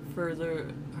for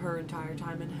her entire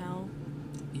time in hell.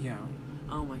 Yeah.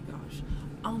 Oh my gosh.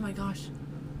 Oh my gosh.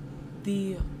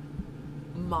 The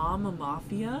Mama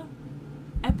Mafia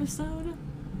episode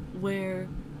where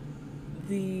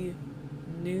the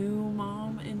new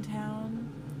mom in town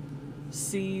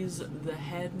sees the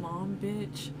head mom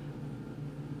bitch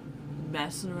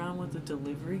messing around with the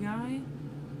delivery guy.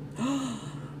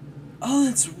 Oh,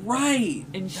 that's right.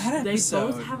 And they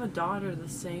both have a daughter the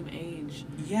same age.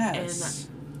 Yes.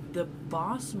 And the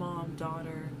boss mom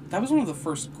daughter... That was one of the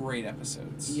first great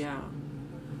episodes. Yeah.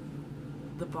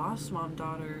 The boss mom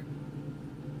daughter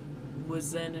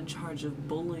was then in charge of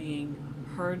bullying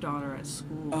her daughter at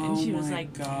school. Oh, and she was my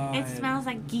like, God. "It smells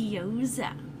like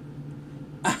gyoza."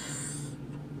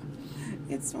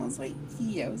 It smells like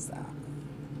gyoza.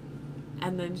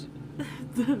 And then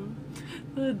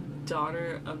the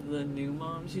daughter of the new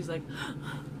mom, she's like,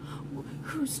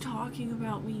 "Who's talking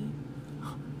about me?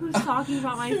 Who's talking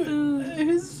about my food?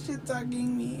 Who's shit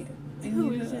talking me?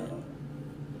 Who is it?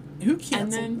 Who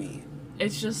canceled me?"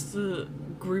 It's just the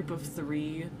group of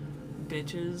 3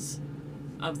 bitches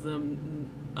of the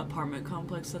apartment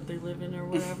complex that they live in or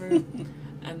whatever.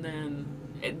 And then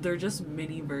they're just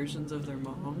mini versions of their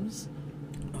moms.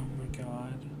 Oh my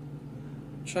God.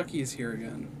 Chucky is here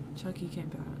again. Chucky came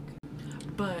back.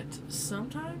 But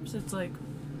sometimes it's like,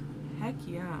 heck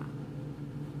yeah.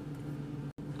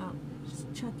 Oh,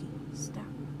 Chucky, stop.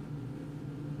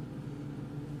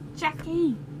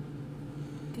 Chucky!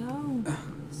 Go.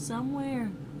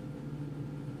 Somewhere.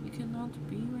 You cannot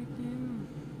be right there.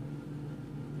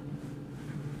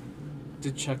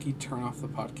 Did Chucky turn off the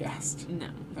podcast? No.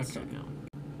 Okay. Still going.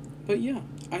 But yeah,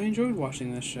 I enjoyed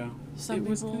watching this show. It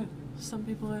was good. Some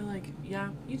people are like, yeah,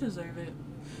 you deserve it.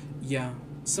 Yeah.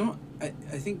 I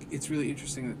think it's really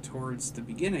interesting that towards the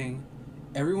beginning,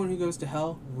 everyone who goes to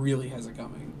hell really has it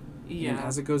coming. Yeah. And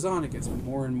as it goes on, it gets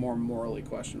more and more morally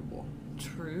questionable.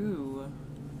 True.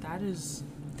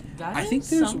 I think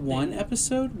there's one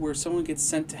episode where someone gets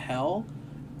sent to hell,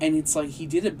 and it's like he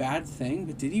did a bad thing,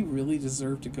 but did he really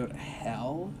deserve to go to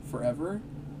hell forever?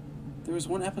 There was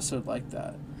one episode like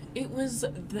that. It was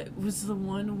the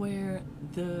one where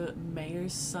the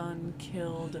mayor's son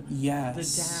killed Yes.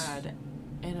 the dad,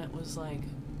 and it was like,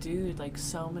 dude, like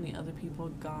so many other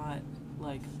people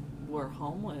were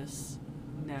homeless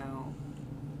now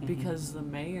because the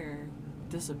mayor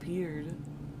disappeared,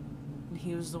 and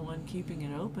he was the one keeping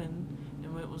it open,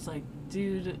 and it was like,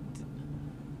 dude,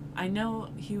 I know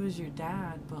he was your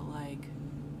dad, but like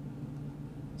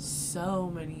so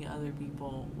many other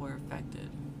people were affected.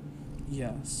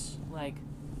 Yes. Like,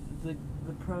 the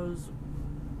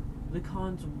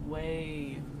cons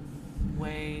way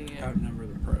Outnumber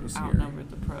the pros here. outnumbered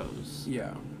the pros.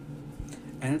 Yeah.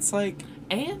 And it's like...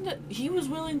 And he was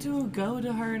willing to go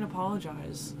to her and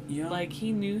apologize. Yeah. Like,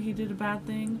 he knew he did a bad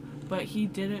thing, but he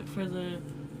did it for the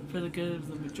good of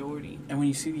the majority. And when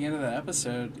you see the end of that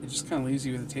episode, it just kind of leaves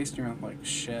you with a taste in your mouth, like,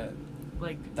 shit.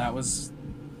 Like, that's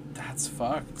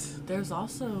fucked. there's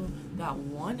also that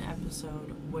one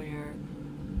episode where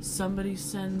somebody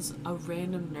sends a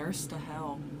random nurse to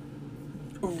hell.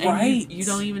 Right. And you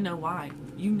don't even know why.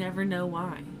 You never know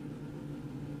why.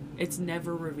 It's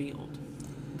never revealed.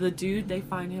 The dude, they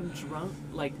find him drunk,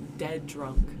 like dead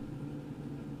drunk.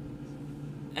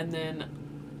 And then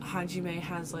Hajime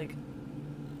has like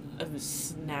a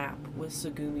snap with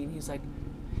Tsugumi, and he's like,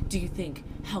 "Do you think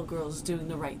Hellgirl's doing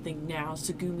the right thing now,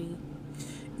 Tsugumi?"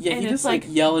 Yeah, and he it's just like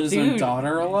yell at his own dude,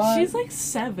 daughter a lot. She's like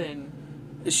 7.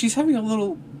 She's having a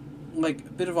little,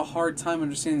 like, bit of a hard time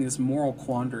understanding this moral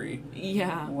quandary.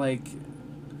 Yeah. Like...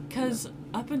 Because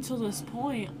up until this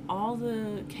point, all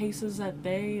the cases that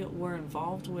they were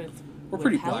involved with We're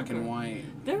pretty black and white.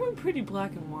 They were pretty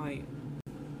black and white.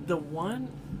 The one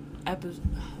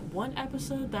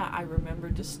episode that I remember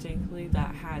distinctly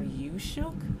that had you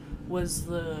shook was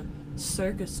the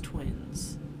circus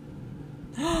twins.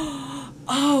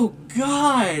 Oh,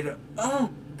 God! Oh,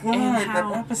 God, And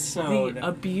how that episode. the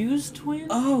abused twin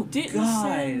didn't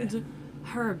send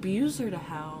her abuser to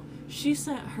hell. She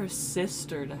sent her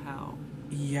sister to hell.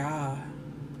 Yeah.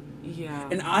 Yeah.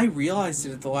 And I realized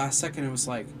it at the last second. It was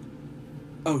like,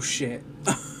 oh, shit.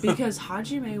 Because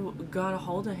Hajime got a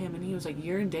hold of him and he was like,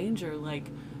 "You're in danger. Like,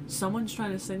 someone's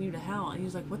trying to send you to hell." And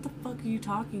he's like, "What the fuck are you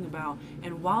talking about?"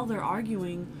 And while they're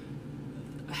arguing,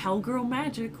 Hellgirl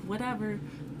magic, whatever,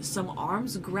 some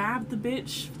arms grab the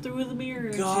bitch through the mirror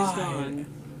and she's gone.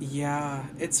 Yeah,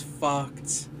 it's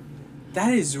fucked.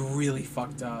 That is really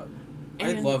fucked up.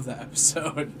 I love that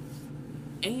episode.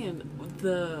 And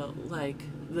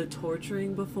the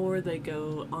torturing before they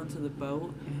go onto the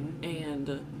boat,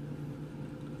 and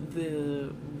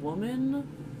the woman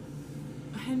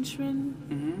henchman,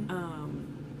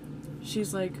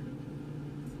 she's like,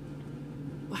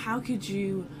 "How could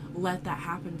you let that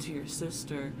happen to your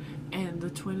sister?" And the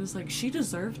twin is like, "She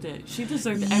deserved it. She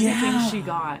deserved everything she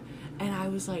got." And I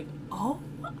was like, oh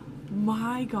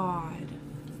my God.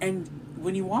 And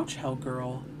when you watch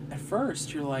Hellgirl, at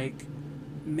first you're like,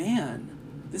 man,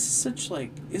 this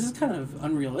is kind of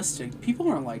unrealistic. People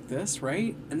aren't like this,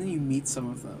 right? And then you meet some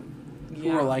of them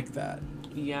who are like that.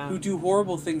 Yeah. Who do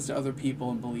horrible things to other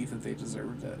people and believe that they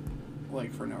deserved it,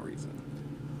 like, for no reason.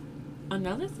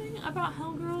 Another thing about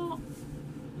Hellgirl,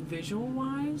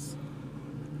 visual-wise,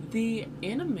 the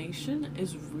animation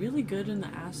is really good in the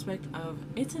aspect of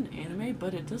it's an anime,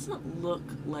 but it doesn't look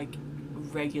like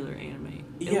regular anime.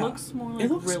 It looks more like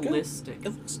realistic.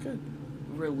 Good. It looks good.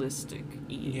 Realistic.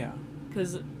 Yeah.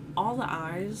 Because all the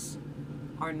eyes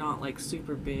are not like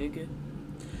super big.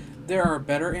 There are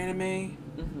better anime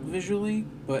visually,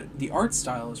 but the art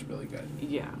style is really good.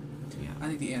 Yeah. Yeah. I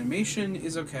think the animation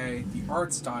is okay. The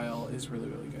art style is really,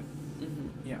 really good.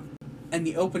 Yeah. And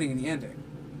the opening and the ending.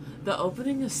 The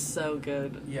opening is so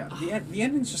good. Yeah. The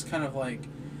ending's just kind of like,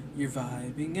 you're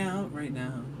vibing out right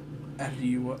now after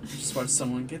you just watch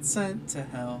someone get sent to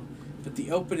hell. But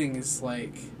the opening is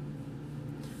like,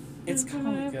 it's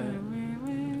kind of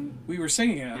good. We were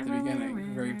singing it at the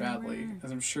beginning very badly, as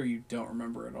I'm sure you don't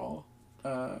remember at all.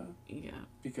 Yeah.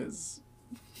 Because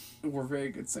we're very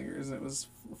good singers and it was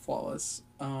flawless.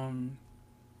 Anime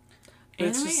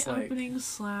it's just like, openings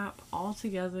slap all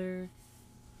together.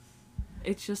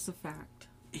 It's just a fact.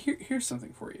 Here's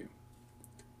something for you.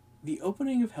 The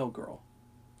opening of Hellgirl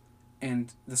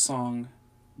and the song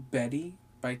Betty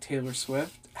by Taylor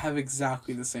Swift have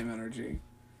exactly the same energy.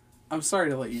 I'm sorry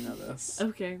to let you know this.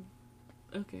 Okay.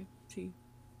 See.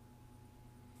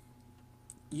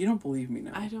 You don't believe me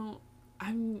now.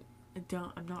 I'm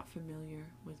not familiar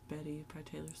with Betty by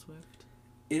Taylor Swift.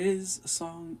 It is a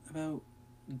song about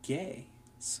gay.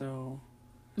 So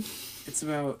it's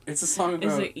a song about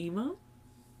Is it emo?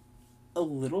 a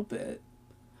little bit.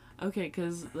 Okay,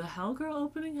 because the Hell Girl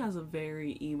opening has a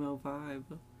very emo vibe.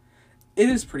 It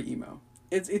is pretty emo.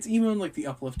 It's emo in like the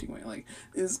uplifting way, like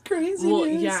it's crazy. Well,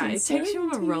 yeah, it takes you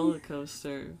on a roller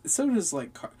coaster. So does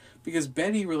like because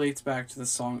Betty relates back to the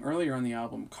song earlier on the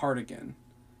album, Cardigan.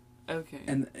 Okay.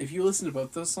 And if you listen to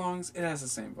both those songs, it has the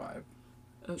same vibe.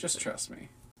 Okay. Just trust me.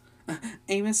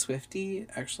 I'm a Swiftie.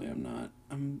 Actually, I'm not.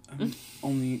 I'm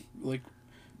only like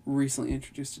recently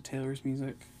introduced to Taylor's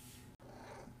music.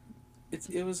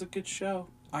 It was a good show.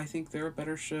 I think there are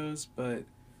better shows, but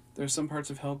there's some parts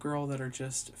of Hell Girl that are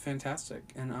just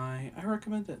fantastic, and I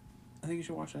recommend it. I think you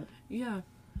should watch it. Yeah.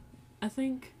 I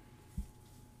think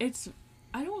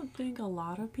I don't think a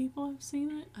lot of people have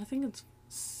seen it. I think it's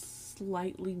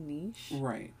slightly niche.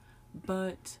 Right.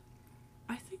 But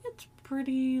I think it's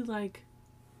pretty, like,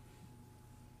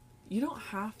 you don't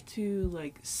have to,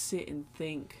 like, sit and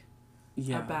think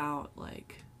about,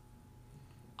 like,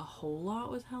 a whole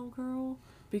lot with Hell Girl,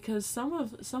 because some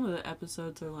of the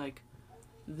episodes are like,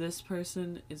 this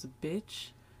person is a bitch,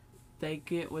 they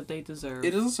get what they deserve.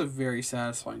 It is also very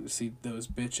satisfying to see those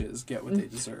bitches get what they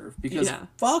deserve, because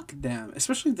fuck them,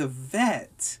 especially the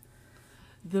vet.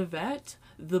 The vet,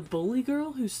 the bully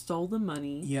girl who stole the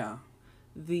money. Yeah.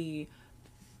 The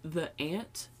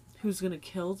aunt who's gonna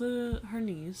kill her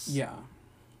niece. Yeah.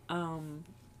 One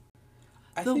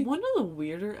of the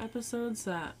weirder episodes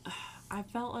that I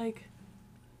felt like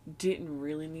didn't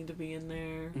really need to be in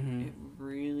there. Mm-hmm. It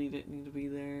really didn't need to be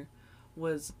there.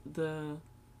 Was the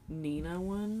Nina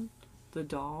one, the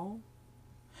doll.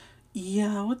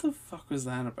 Yeah, what the fuck was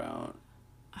that about?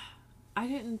 I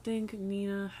didn't think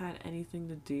Nina had anything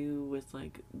to do with,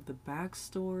 like, the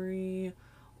backstory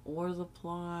or the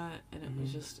plot, and it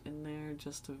was just in there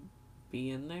just to be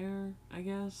in there, I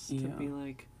guess. Yeah. To be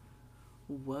like,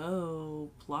 whoa,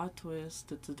 plot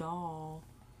twist, it's a doll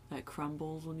that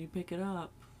crumbles when you pick it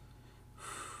up.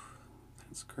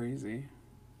 That's crazy.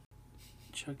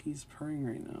 Chucky's purring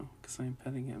right now because I'm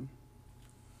petting him.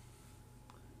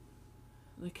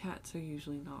 The cats are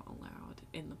usually not allowed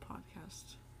in the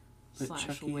podcast. But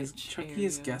Chucky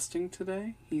is guesting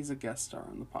today. He's a guest star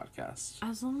on the podcast.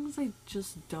 As long as they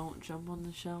just don't jump on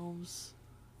the shelves,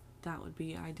 that would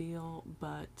be ideal.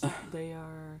 But they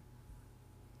are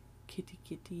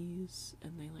kitties,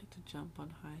 and they like to jump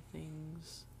on high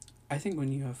things. I think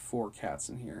when you have 4 cats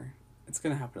in here, it's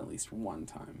going to happen at least one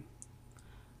time.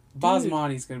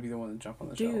 Basmati's going to be the one to jump on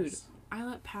the shelves. Dude, I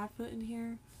let Patfoot in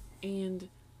here and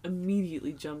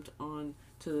immediately jumped on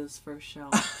to this first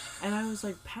shelf. And I was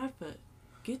like, Patfoot,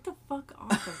 get the fuck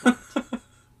off of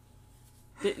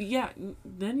it.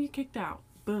 Then you kicked out.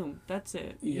 Boom, that's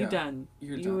it. Yeah, you're done.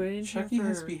 You're you done. Were in Chucky here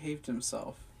has behaved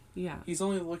himself. Yeah. He's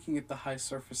only looking at the high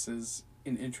surfaces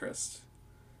in interest.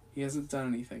 He hasn't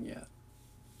done anything yet.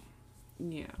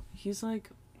 Yeah. He's like,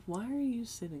 why are you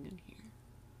sitting in here?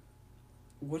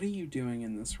 What are you doing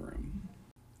in this room?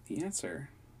 The answer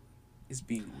is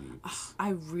being weeps. I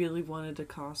really wanted to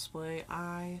cosplay.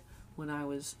 When I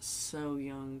was so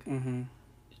young, Mm-hmm.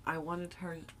 I wanted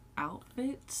her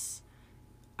outfits.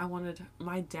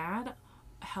 My dad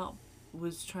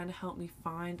was trying to help me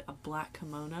find a black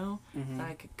kimono that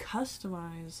I could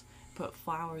customize, put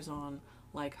flowers on,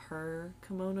 like her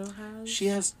kimono has. She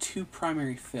has 2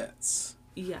 primary fits.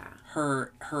 Yeah.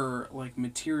 Her like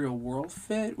material world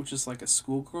fit, which is like a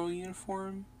schoolgirl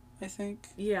uniform, I think.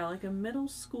 Yeah, like a middle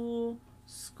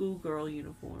schoolgirl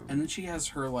uniform. And then she has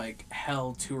her like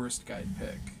hell tourist guide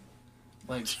pick.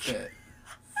 Like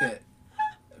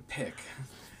pick.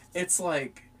 It's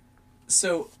like,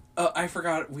 so I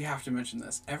forgot, we have to mention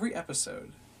this. Every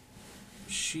episode,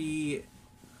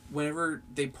 whenever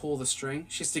they pull the string,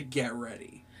 she has to get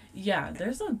ready. Yeah,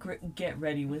 there's a get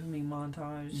ready with me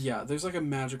montage. Yeah, there's like a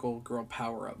magical girl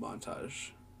power up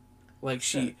montage. Like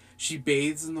she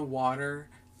bathes in the water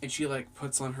and she like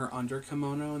puts on her under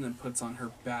kimono and then puts on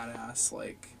her badass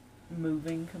like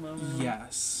moving kimono.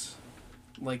 Yes.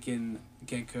 Like in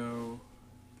Genko.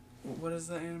 What is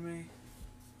that anime?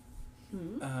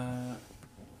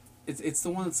 It's the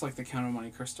one that's like the Count of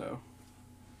Monte Cristo.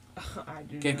 I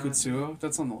do Genkutsuo.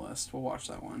 That's on the list. We'll watch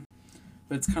that one.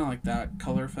 But it's kind of like that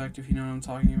color effect, if you know what I'm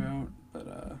talking about.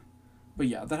 But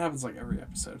yeah, that happens like every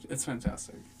episode. It's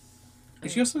fantastic.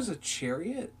 And she also has a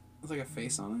chariot with like a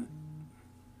face on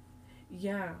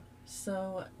Yeah.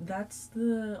 So that's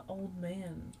the old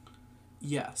man.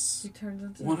 Yes. He turns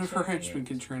into One the of her chariot. henchmen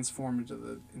can transform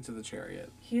into the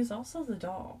chariot. He is also the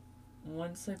doll.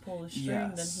 Once they pull the string,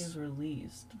 then Yes. he's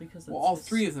released because Well, all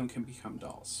three of them can become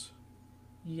dolls.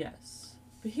 Yes,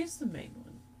 but he's the main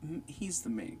one. He's the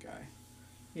main guy.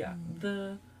 Yeah,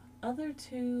 the other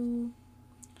two.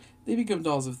 They become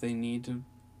dolls if they need to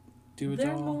do a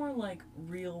They're doll. more like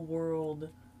real world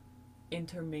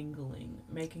intermingling,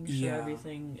 making sure Yeah.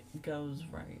 everything goes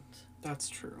right. That's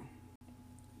true.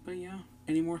 But yeah,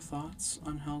 any more thoughts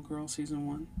on Hellgirl season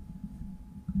 1?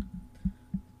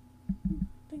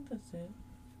 I think that's it.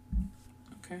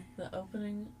 Okay. The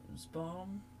opening was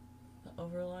bomb. The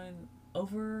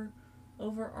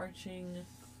overarching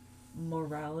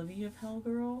morality of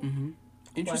Hellgirl. Mm-hmm.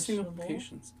 Interesting Questionable.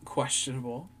 implications.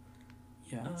 Questionable.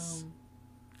 Yes.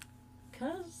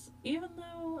 Because even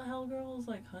though Hellgirl is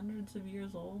like hundreds of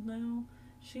years old now,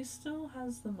 she still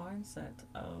has the mindset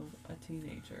of a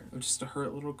teenager. Or just a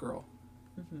hurt little girl.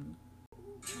 Mm-hmm.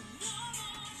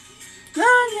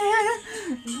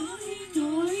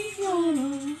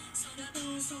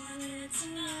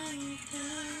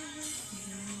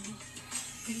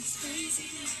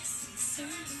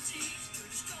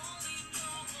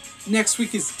 Next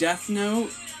week is Death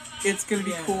Note. It's gonna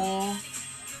be Yeah. cool.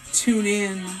 Tune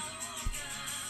in.